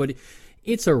humorous, but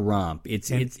it's a romp. It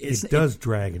does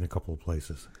drag in a couple of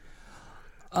places.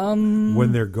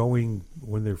 When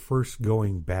they're first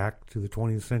going back to the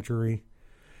 20th century,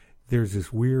 there's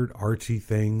this weird artsy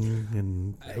thing,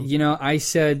 and you know, I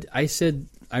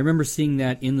remember seeing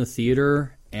that in the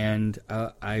theater, and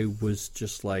I was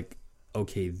just like,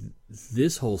 okay,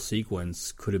 this whole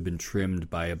sequence could have been trimmed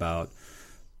by about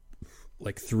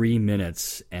like 3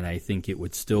 minutes, and I think it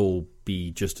would still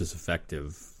be just as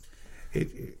effective.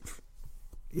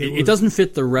 It doesn't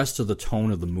fit the rest of the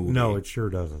tone of the movie. No, it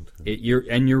sure doesn't.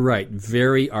 You're right.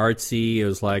 Very artsy. It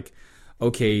was like,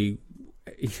 okay,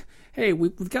 hey,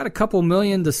 we've got a couple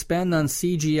million to spend on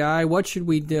CGI. What should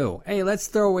we do? Hey, let's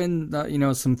throw in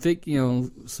some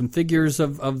figures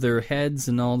of their heads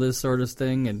and all this sort of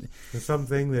thing. And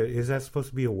something is that supposed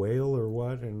to be a whale or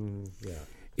what? And yeah,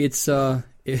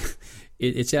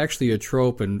 it's actually a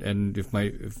trope. And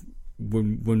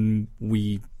when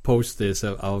we post this,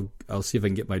 I'll see if I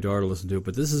can get my daughter to listen to it.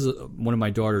 But this is one of my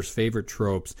daughter's favorite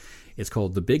tropes. It's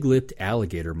called the big-lipped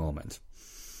alligator moment,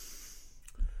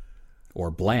 or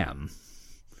BLAM.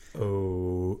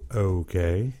 Oh,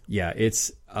 okay. Yeah,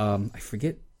 it's I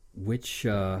forget which.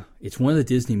 It's one of the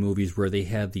Disney movies where they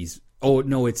had these. Oh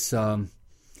no, it's I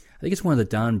think it's one of the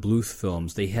Don Bluth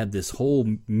films. They had this whole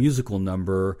musical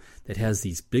number that has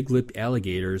these big-lipped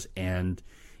alligators, and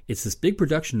it's this big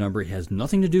production number. It has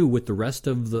nothing to do with the rest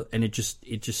of the, and it just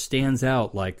stands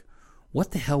out like, what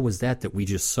the hell was that we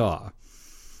just saw?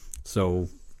 So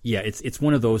yeah, it's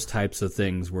one of those types of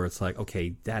things where it's like,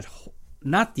 okay,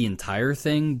 not the entire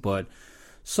thing, but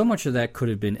so much of that could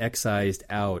have been excised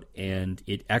out, and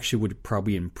it actually would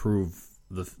probably improve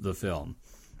the film.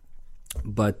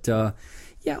 But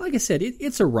yeah, like I said,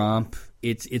 it's a romp.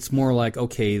 It's more like,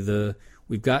 okay,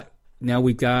 we've got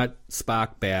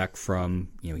Spock back from,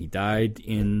 he died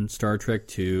in Star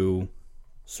Trek II,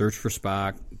 search for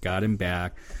Spock, got him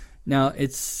back. Now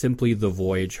it's simply the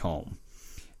voyage home.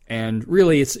 And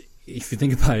really, if you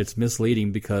think about it, it's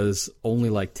misleading because only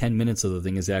like 10 minutes of the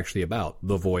thing is actually about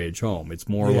the voyage home. It's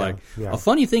more a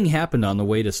funny thing happened on the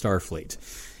way to Starfleet.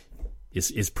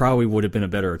 Is probably would have been a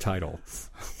better title.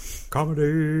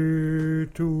 Comedy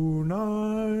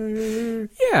tonight.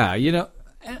 Yeah,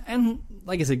 and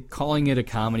like I said, calling it a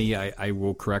comedy, I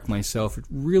will correct myself. It's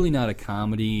really not a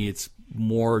comedy. It's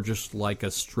more just like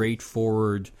a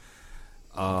straightforward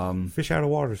fish out of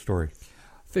water story.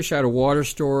 Fish out of water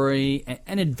story,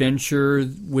 an adventure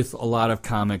with a lot of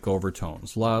comic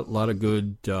overtones. A lot of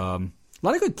good A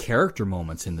lot of good character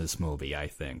moments in this movie, I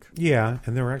think. Yeah,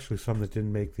 and there were actually some that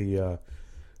didn't make the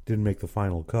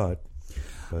final cut.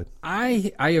 But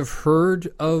I have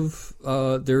heard of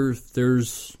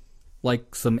there's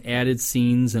like some added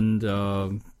scenes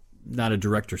and not a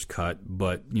director's cut,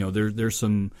 but there's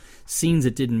some scenes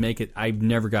that didn't make it. I've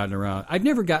never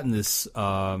gotten this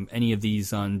any of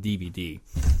these on DVD,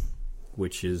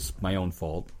 which is my own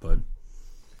fault. But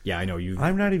yeah, I know you.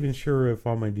 I'm not even sure if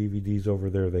on my DVDs over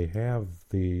there they have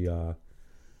the.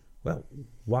 Well,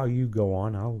 while you go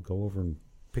on, I'll go over and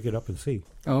pick it up and see.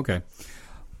 Oh, okay.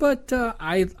 But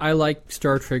I like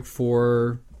Star Trek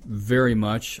 4 very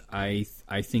much. I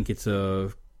think it's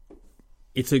a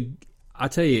I'll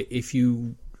tell you, if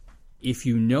you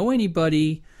know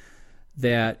anybody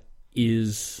that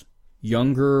is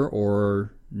younger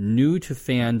or new to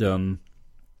fandom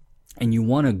and you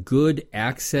want a good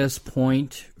access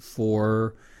point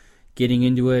for getting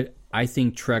into it, I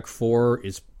think Trek 4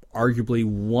 is arguably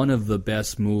one of the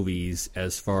best movies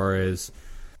as far as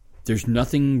there's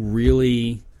nothing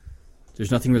really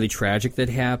tragic that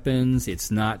happens.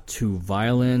 It's not too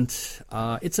violent.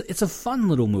 It's a fun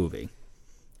little movie.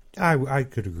 I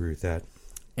could agree with that.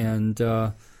 And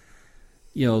the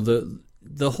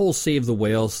whole Save the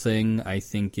Whales thing, I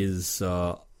think, is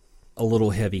a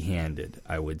little heavy-handed,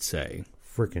 I would say.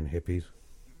 Frickin' hippies.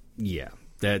 Yeah,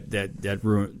 that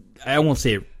ruin. I won't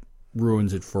say it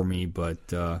ruins it for me, but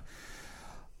so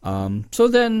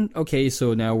then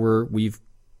so now we've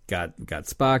got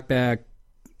Spock back.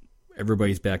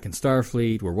 Everybody's back in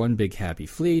Starfleet. We're one big happy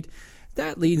fleet.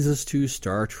 That leads us to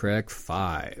Star Trek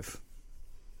V.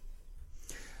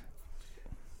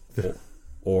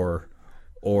 Or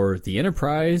the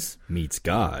Enterprise meets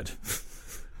God.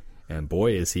 And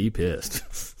boy, is he pissed.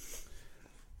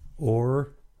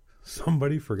 Or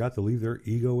somebody forgot to leave their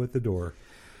ego at the door.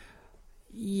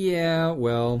 Yeah,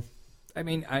 well, I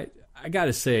mean, I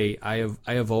gotta say, I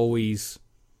have always,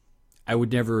 I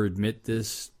would never admit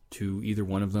this to either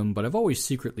one of them, but I've always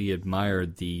secretly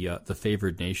admired the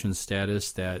favored nation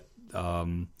status that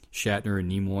Shatner and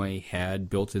Nimoy had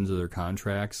built into their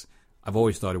contracts. I've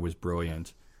always thought it was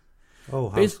brilliant. Oh,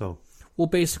 how so? Well,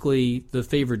 basically, the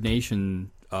favored nation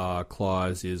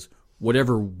clause is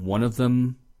whatever one of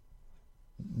them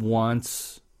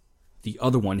wants, the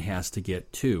other one has to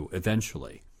get too,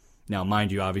 eventually. Now,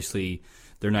 mind you, obviously,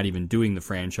 they're not even doing the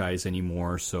franchise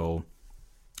anymore, so...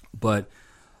 But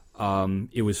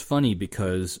it was funny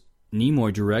because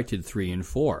Nimoy directed 3 and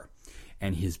 4,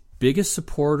 and his biggest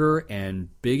supporter and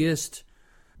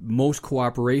most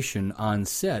cooperation on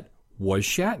set was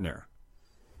Shatner.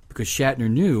 Because Shatner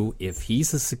knew if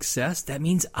he's a success, that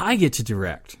means I get to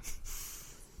direct.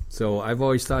 So I've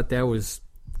always thought that was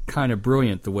kind of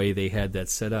brilliant the way they had that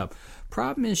set up.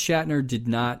 Problem is Shatner did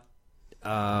not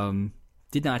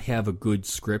have a good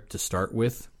script to start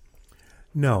with.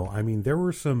 No, I mean there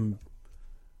were some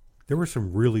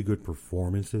really good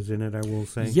performances in it, I will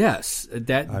say. Yes,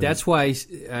 that's why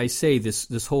I say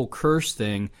this whole curse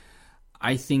thing.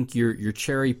 I think you're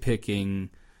cherry picking,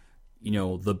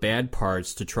 the bad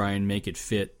parts to try and make it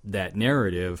fit that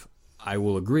narrative. I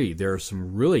will agree. There are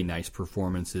some really nice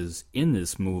performances in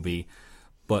this movie,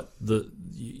 but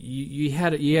you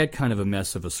had kind of a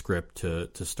mess of a script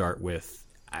to start with.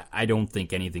 I don't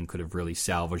think anything could have really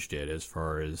salvaged it. As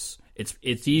far as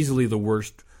it's easily the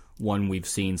worst one we've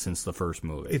seen since the first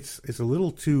movie. It's a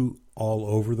little too all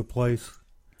over the place.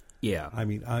 Yeah, I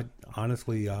mean,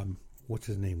 honestly, what's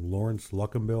his name? Lawrence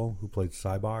Luckenbill, who played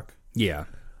Sybok. Yeah.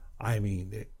 I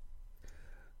mean,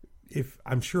 if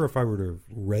I were to have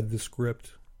read the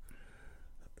script,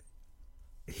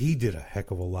 he did a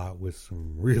heck of a lot with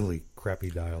some really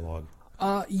crappy dialogue.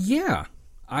 Yeah.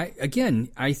 I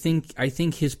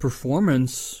think his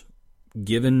performance,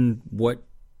 given what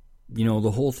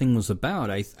the whole thing was about,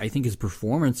 I think his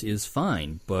performance is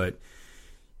fine, but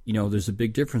there's a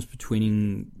big difference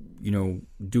between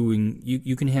doing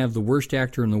you can have the worst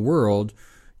actor in the world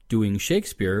doing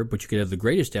Shakespeare, but you could have the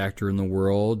greatest actor in the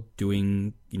world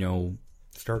doing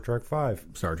Star Trek V.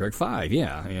 Star Trek V,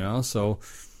 yeah, so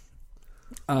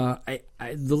I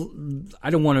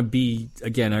don't want to be,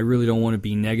 again, I really don't want to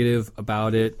be negative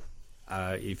about it.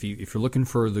 If you're looking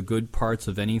for the good parts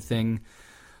of anything,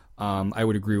 I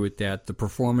would agree with that. The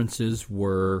performances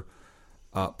were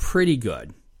pretty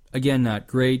good. Again, not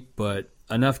great, but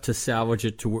enough to salvage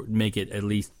it to make it at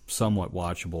least somewhat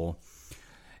watchable.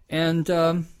 And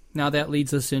now that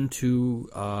leads us into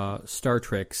Star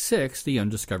Trek VI, The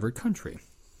Undiscovered Country,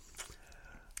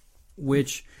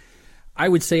 which I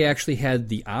would say actually had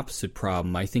the opposite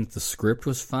problem. I think the script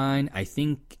was fine. I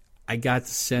think I got the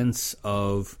sense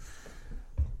of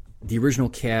the original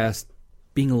cast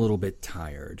being a little bit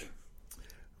tired.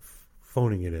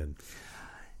 Phoning it in.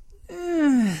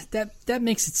 That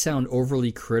makes it sound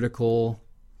overly critical.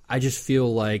 I just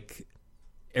feel like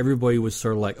everybody was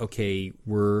sort of like, okay,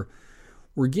 we're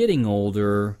getting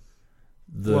older.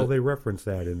 Well, they reference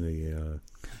that in the...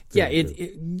 yeah,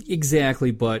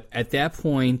 exactly. But at that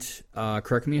point,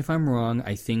 correct me if I'm wrong,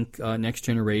 I think Next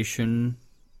Generation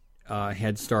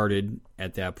had started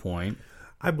at that point.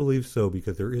 I believe so,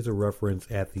 because there is a reference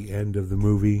at the end of the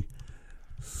movie,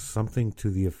 something to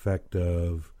the effect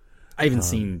of... I haven't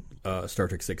seen Star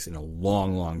Trek VI in a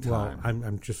long, long time. Well,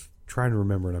 I'm just trying to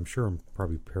remember, and I'm sure I'm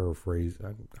probably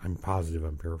paraphrasing. I'm positive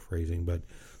I'm paraphrasing, but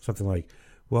something like,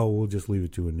 well, we'll just leave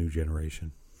it to a new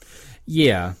generation.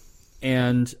 Yeah,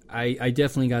 and I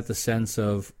definitely got the sense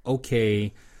of,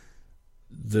 okay,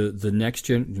 the next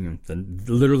gen,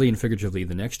 literally and figuratively,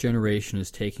 the next generation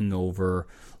is taking over.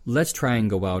 Let's try and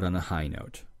go out on a high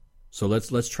note. So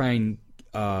let's try and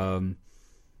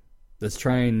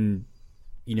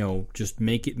just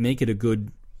make it a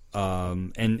good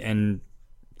and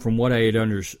from what I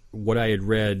had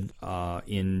read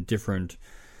in different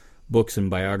books and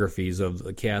biographies of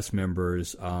the cast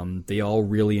members, they all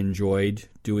really enjoyed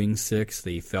doing 6.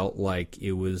 They felt like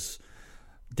it was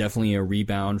definitely a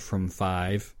rebound from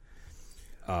 5.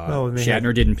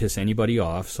 Shatner didn't piss anybody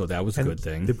off, so that was a good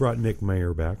thing. They brought Nick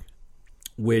Meyer back,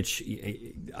 which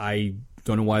I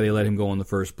don't know why they let him go in the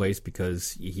first place,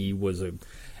 because he was an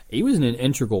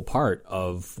integral part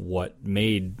of what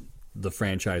made the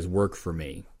franchise work for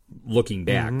me, looking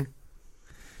back.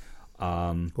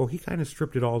 Mm-hmm. Well, he kind of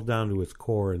stripped it all down to its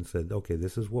core and said, okay,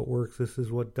 this is what works, this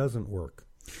is what doesn't work.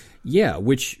 Yeah,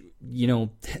 which,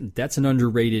 that's an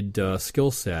underrated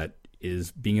skill set,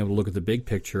 is being able to look at the big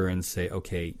picture and say,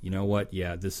 okay, you know what,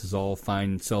 yeah, this is all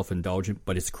fine, self-indulgent,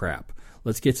 but it's crap.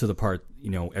 Let's get to the part,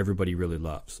 everybody really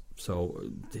loves. So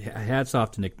hats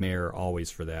off to Nick Meyer always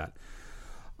for that.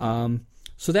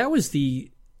 So that was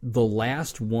the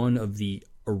last one of the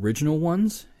original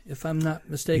ones, if I'm not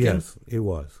mistaken. Yes, it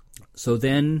was. So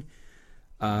then,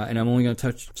 and I'm only going to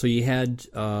touch... So you had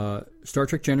Star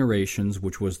Trek Generations,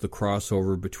 which was the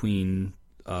crossover between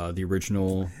the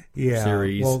original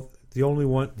series. Well, the only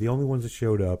ones that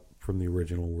showed up from the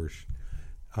original were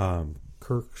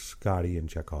Kirk, Scotty, and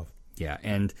Chekhov. Yeah,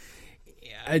 and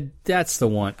that's the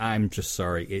one. I'm just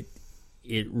sorry.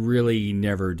 It really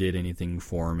never did anything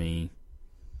for me.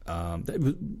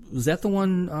 Was that the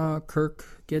one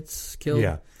Kirk gets killed?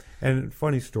 Yeah. And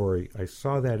funny story, I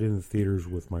saw that in the theaters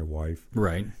with my wife.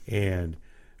 Right. And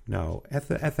now, at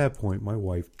that point, my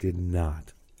wife did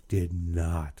not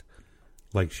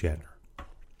like Shatner.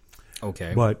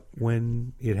 Okay. But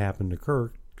when it happened to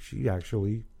Kirk, she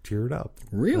actually teared up.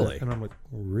 Really? And I'm like,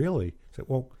 really? I said,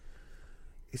 well,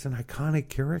 it's an iconic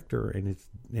character, and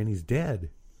he's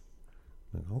dead.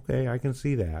 Okay, I can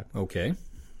see that. Okay.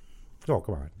 Oh,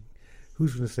 come on.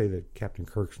 Who's going to say that Captain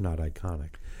Kirk's not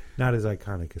iconic? Not as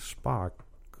iconic as Spock,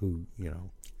 who,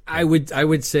 I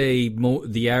would say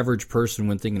the average person,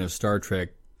 when thinking of Star Trek,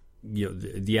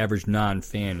 the average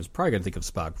non-fan is probably going to think of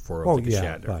Spock before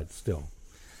Shatner. But still.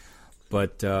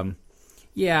 But,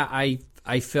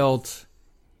 I felt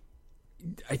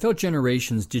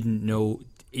Generations didn't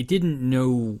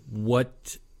know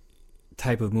what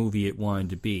type of movie it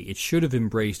wanted to be. It should have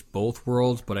embraced both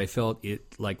worlds, but I felt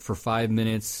it, like, for 5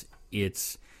 minutes,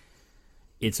 it's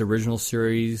original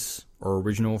series or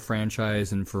original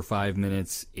franchise, and for 5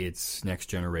 minutes, it's Next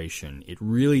Generation. It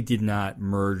really did not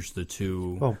merge the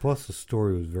two. Well, plus the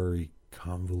story was very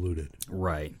convoluted.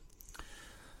 Right.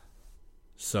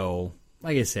 So,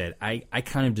 like I said, I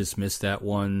kind of dismissed that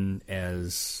one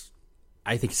as...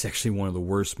 I think it's actually one of the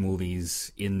worst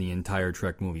movies in the entire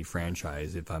Trek movie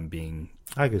franchise, if I'm being...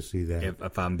 I could see that.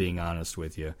 If I'm being honest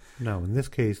with you. Now, in this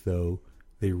case, though,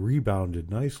 they rebounded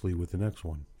nicely with the next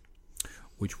one.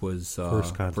 Which was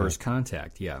First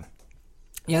Contact, yeah.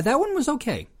 Yeah, that one was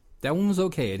okay.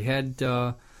 It had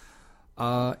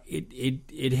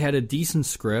it had a decent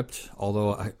script,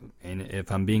 although, and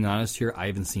if I'm being honest here, I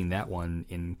haven't seen that one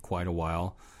in quite a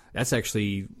while. That's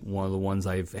actually one of the ones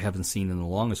I haven't seen in the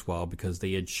longest while, because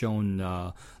they had shown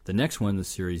the next one in the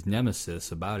series,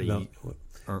 Nemesis,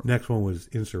 next one was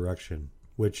Insurrection,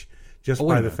 which, just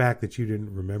by the fact that you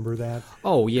didn't remember that,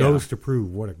 goes to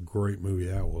prove what a great movie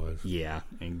that was. Yeah,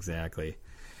 exactly.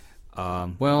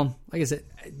 Well, like I said,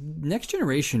 Next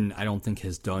Generation I don't think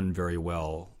has done very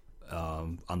well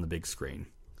on the big screen.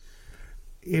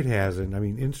 It hasn't. I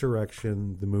mean,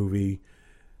 Insurrection, the movie,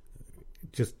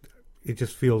 it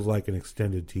just feels like an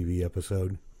extended TV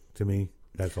episode to me.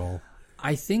 That's all.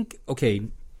 I think, okay,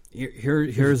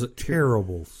 here's a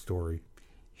terrible story.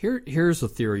 Here's a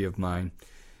theory of mine.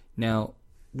 Now,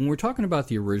 when we're talking about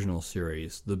the original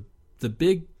series, the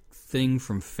big thing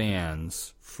from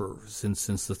fans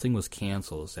since the thing was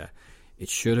canceled is that it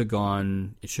should have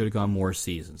gone more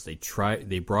seasons.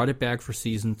 They brought it back for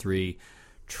season 3,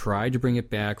 tried to bring it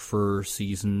back for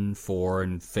season 4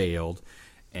 and failed.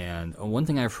 And one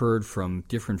thing I've heard from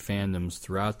different fandoms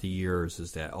throughout the years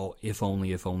is that, if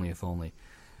only.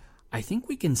 I think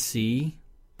we can see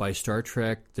by Star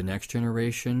Trek The Next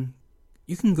Generation,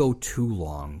 you can go too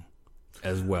long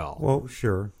as well. Well,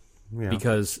 sure. Yeah.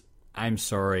 Because, I'm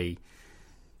sorry,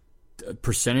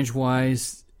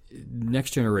 percentage-wise,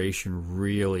 Next Generation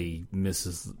really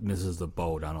misses the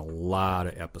boat on a lot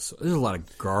of episodes. There's a lot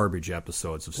of garbage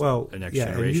episodes of Next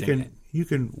Generation. And you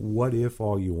can what if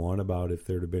all you want about if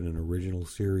there'd have been an original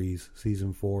series,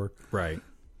 season 4. Right.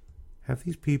 Have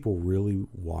these people really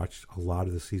watched a lot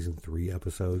of the season 3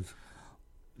 episodes?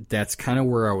 That's kind of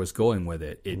where I was going with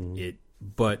it.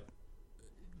 But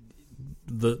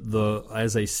the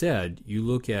as I said, you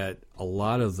look at a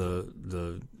lot of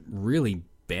the really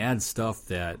bad stuff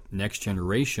that Next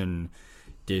Generation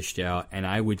dished out, and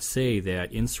I would say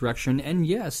that Insurrection and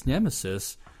yes,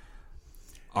 Nemesis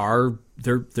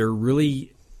they're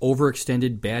really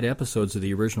overextended bad episodes of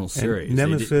the original series. And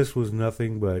Nemesis was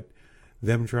nothing but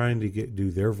them trying to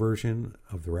do their version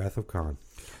of the Wrath of Khan.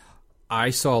 I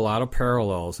saw a lot of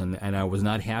parallels, and I was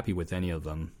not happy with any of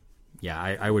them. Yeah,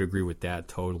 I would agree with that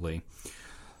totally.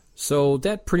 So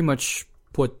that pretty much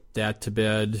put that to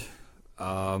bed.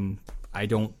 I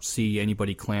don't see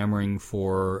anybody clamoring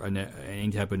for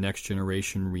any type of Next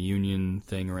Generation reunion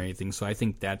thing or anything, so I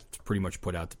think that's pretty much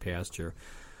put out to pasture.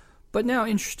 But now,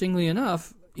 interestingly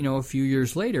enough, a few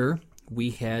years later,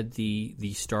 we had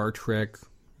the Star Trek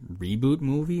reboot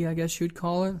movie, I guess you'd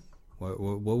call it.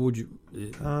 What would you?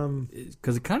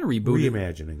 Because it kind of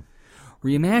rebooted.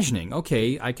 Reimagining.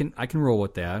 Okay, I can roll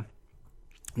with that.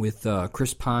 With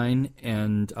Chris Pine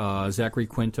and Zachary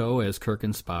Quinto as Kirk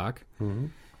and Spock,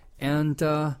 and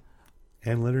Leonard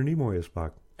Nimoy as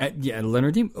Spock.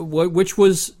 Leonard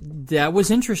Nimoy, that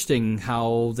was interesting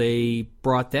how they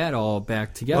brought that all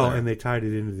back together. Well, and they tied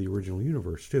it into the original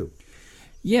universe too.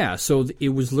 Yeah, so it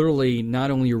was literally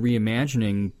not only a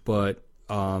reimagining, but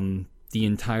the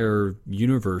entire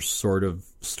universe sort of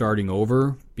starting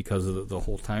over because of the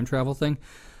whole time travel thing.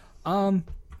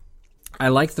 I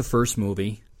liked the first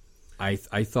movie. I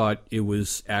thought it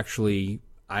was actually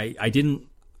I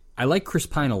like Chris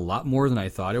Pine a lot more than I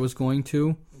thought I was going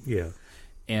to. Yeah.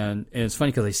 And it's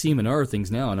funny because I see him in other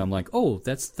things now, and I'm like, oh,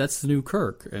 that's the new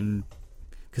Kirk, and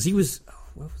because he was,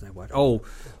 what was I watching? Oh,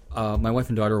 my wife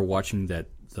and daughter were watching the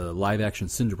live action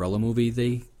Cinderella movie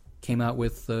they came out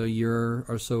with a year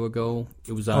or so ago.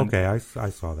 It was on. Okay, I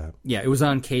saw that. Yeah, it was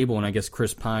on cable, and I guess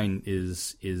Chris Pine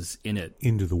is in it.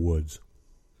 Into the Woods.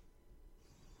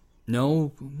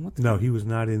 No, no, he was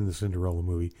not in the Cinderella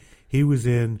movie. He was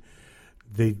in.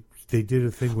 They did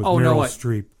a thing with Meryl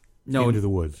Streep. No, Into the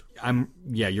Woods.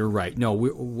 Yeah, you're right. No,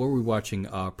 what were we watching?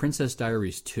 Princess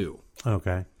Diaries 2.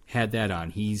 Okay. Had that on.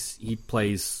 He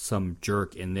plays some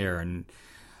jerk in there, and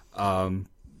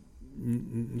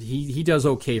he does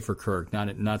okay for Kirk.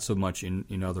 Not so much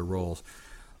in other roles,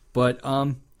 but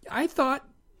I thought,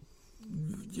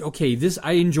 okay,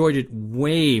 I enjoyed it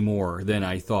way more than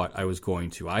I thought I was going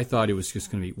to. I thought it was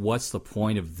just going to be, what's the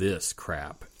point of this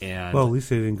crap? And well, at least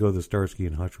they didn't go the Starsky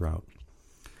and Hutch route.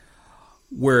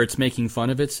 Where it's making fun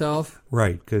of itself?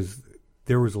 Right, because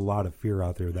there was a lot of fear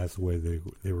out there. That's the way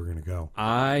they were going to go.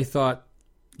 I thought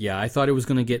it was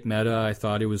going to get meta. I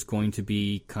thought it was going to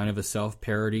be kind of a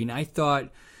self-parody. And I thought,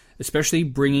 especially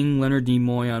bringing Leonard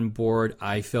Nimoy on board,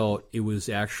 I felt it was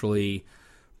actually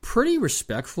pretty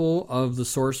respectful of the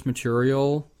source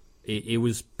material. It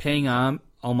was paying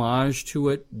homage to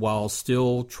it while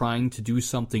still trying to do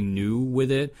something new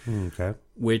with it. Okay.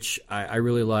 Which I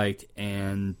really liked,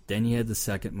 and then you had the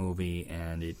second movie,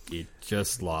 and it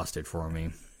just lost it for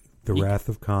me. The Wrath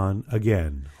of Khan,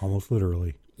 again, almost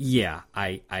literally. Yeah,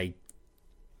 I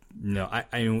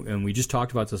and we just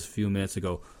talked about this a few minutes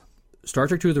ago. Star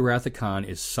Trek II: The Wrath of Khan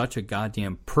is such a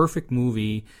goddamn perfect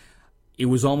movie. It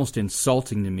was almost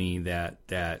insulting to me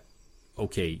that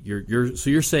okay,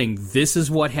 you're saying this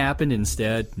is what happened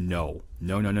instead? No.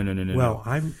 Well,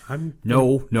 I'm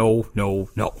no.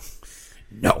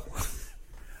 No.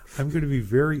 I'm going to be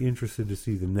very interested to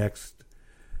see the next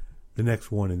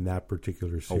one in that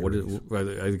particular series. Are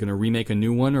they going to remake a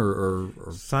new one or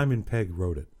Simon Pegg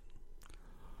wrote it.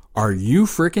 Are you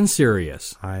freaking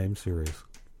serious? I am serious.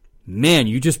 Man,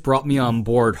 you just brought me on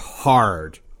board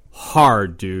hard,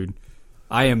 dude.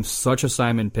 I am such a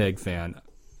Simon Pegg fan.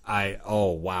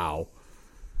 Oh wow.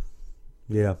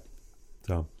 Yeah.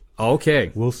 So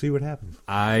okay, we'll see what happens.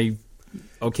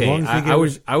 Okay, long as they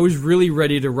get- I was really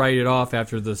ready to write it off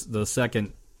after the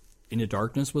second Into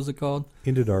Darkness, was it called?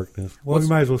 Into Darkness. Well, we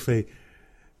might as well say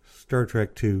Star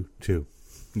Trek 2.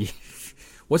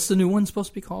 What's the new one supposed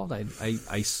to be called?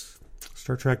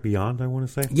 Star Trek Beyond, I want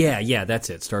to say. Yeah, that's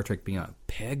it. Star Trek Beyond.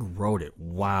 Peg wrote it.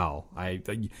 Wow,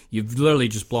 you've literally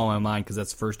just blown my mind because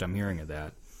that's the first I'm hearing of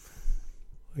that.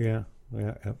 Yeah.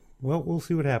 Well, we'll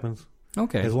see what happens.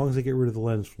 Okay. As long as they get rid of the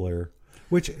lens flare.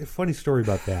 Which, funny story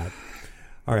about that.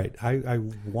 All right, I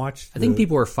watched... I think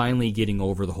people are finally getting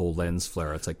over the whole lens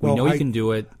flare. It's like, we know you can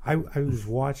do it. I was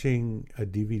watching a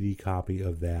DVD copy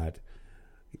of that.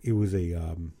 It was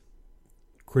a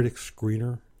critic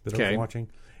screener that I was watching.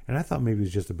 And I thought maybe it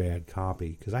was just a bad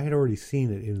copy because I had already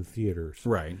seen it in theaters.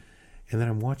 Right. And then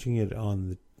I'm watching it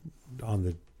on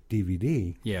the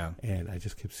DVD. Yeah. And I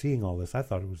just kept seeing all this. I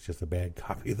thought it was just a bad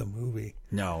copy of the movie.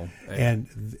 No.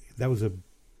 And that was a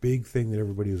big thing that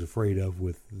everybody was afraid of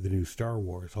with the new Star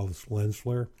Wars, all this lens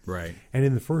flare. Right. And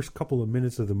in the first couple of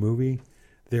minutes of the movie,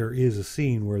 there is a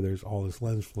scene where there's all this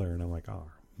lens flare, and I'm like, oh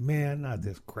man, not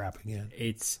this crap again.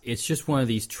 It's just one of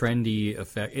these trendy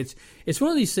effects. It's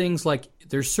one of these things like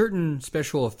there's certain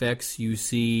special effects you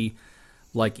see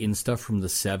like in stuff from the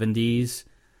 70s,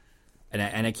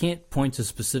 and I can't point to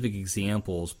specific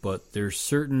examples, but there's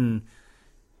certain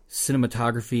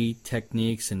cinematography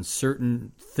techniques and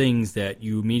certain things that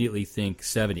you immediately think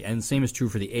 70. And the same is true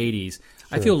for the 80s. Sure.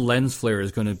 I feel lens flare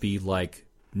is going to be like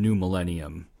new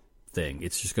millennium thing.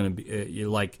 It's just going to be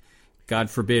like, God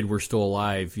forbid we're still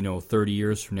alive, 30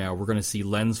 years from now, we're going to see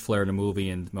lens flare in a movie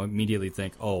and immediately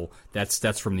think, oh, that's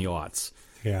from the aughts.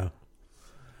 Yeah.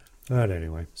 But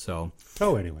anyway.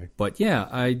 Anyway. But yeah,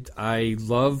 I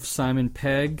love Simon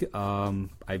Pegg.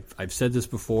 I've said this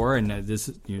before, and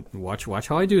watch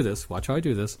how I do this. Watch how I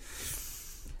do this.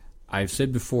 I've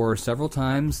said before several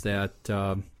times that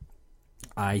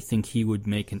I think he would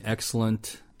make an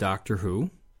excellent Doctor Who.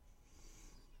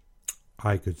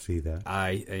 I could see that.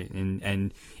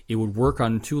 And it would work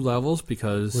on two levels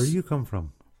because... Where do you come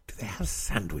from? Do they have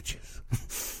sandwiches?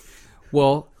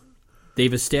 Well,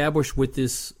 they've established with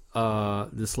this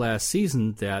last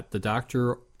season that the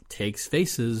Doctor takes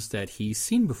faces that he's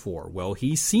seen before. Well,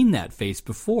 he's seen that face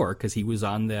before because he was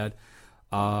on that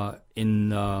in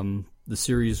the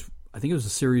series. I think it was a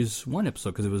series 1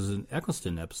 episode because it was an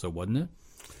Eccleston episode, wasn't it?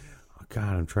 Oh,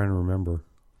 God, I'm trying to remember.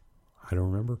 I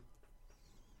don't remember.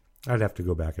 I'd have to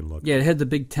go back and look. Yeah, it had the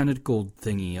big tentacle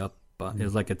thingy up. It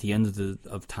was like at the end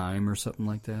of time or something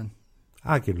like that.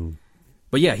 I can.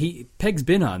 But yeah, Peg's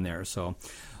been on there, so.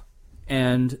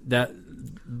 And that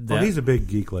well, he's a big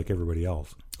geek like everybody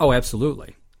else. Oh,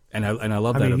 absolutely, and I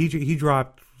love that. I mean, he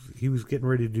dropped. He was getting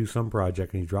ready to do some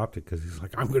project, and he dropped it because he's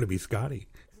like, "I'm going to be Scotty."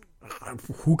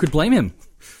 Who could blame him?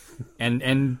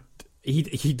 And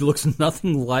he looks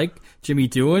nothing like Jimmy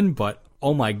Doohan, but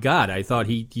oh my God, I thought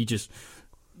he just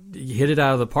hit it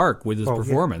out of the park with his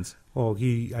performance. Yeah. Well,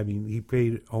 he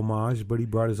paid homage, but he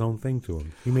brought his own thing to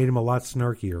him. He made him a lot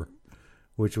snarkier,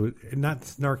 which was not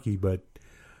snarky, but.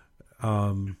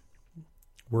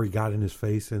 Where he got in his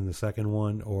face in the second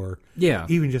one, or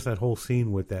even just that whole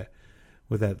scene with that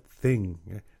thing.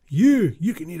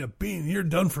 You can eat a bean. You're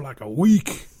done for like a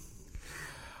week.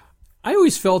 I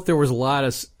always felt there was a lot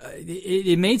of.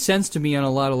 It made sense to me on a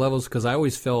lot of levels because I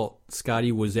always felt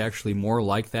Scotty was actually more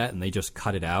like that, and they just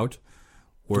cut it out.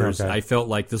 Whereas I felt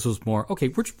like this was more okay.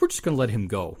 We're just going to let him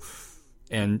go,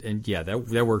 and yeah,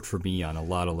 that worked for me on a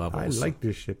lot of levels. I like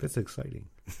this ship. It's exciting.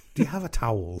 Do you have a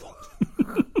towel?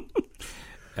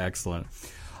 Excellent.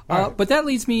 Right. But that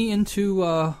leads me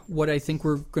into what I think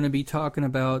we're going to be talking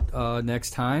about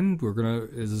next time.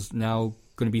 Is now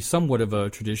going to be somewhat of a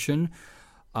tradition.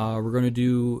 We're going to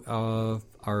do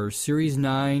our Series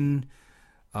 9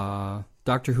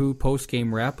 Doctor Who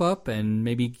post-game wrap-up and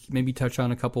maybe touch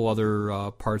on a couple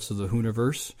other parts of the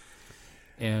Whoniverse.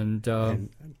 And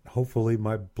hopefully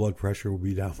my blood pressure will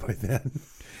be down by then.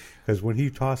 Because when he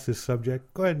tossed this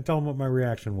subject, go ahead and tell him what my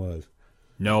reaction was.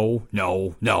 No. Not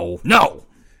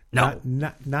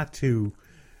to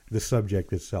the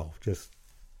subject itself. Just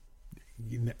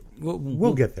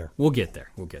we'll get there. We'll get there.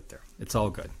 It's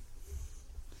all good.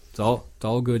 It's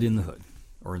all good in the hood,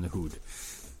 or in the hood,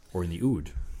 or in the ood.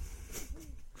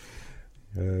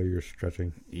 You're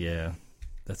stretching. Yeah,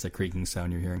 that's a creaking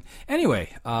sound you're hearing. Anyway,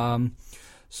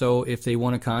 so if they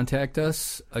want to contact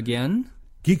us again.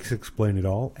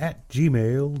 GeeksExplainItAll at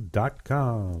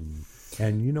gmail.com.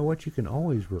 And you know what? You can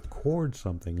always record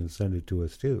something and send it to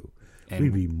us, too. And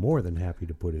we'd be more than happy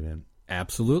to put it in.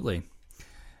 Absolutely.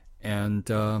 And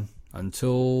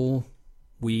until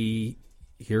we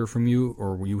hear from you,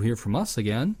 or you hear from us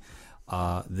again,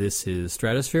 this is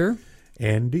Stratosphere.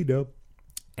 And D-Dub.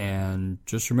 And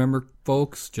just remember,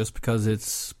 folks, just because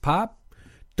it's pop,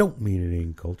 Don't mean it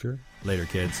ain't culture. later,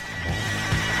 kids. Bye.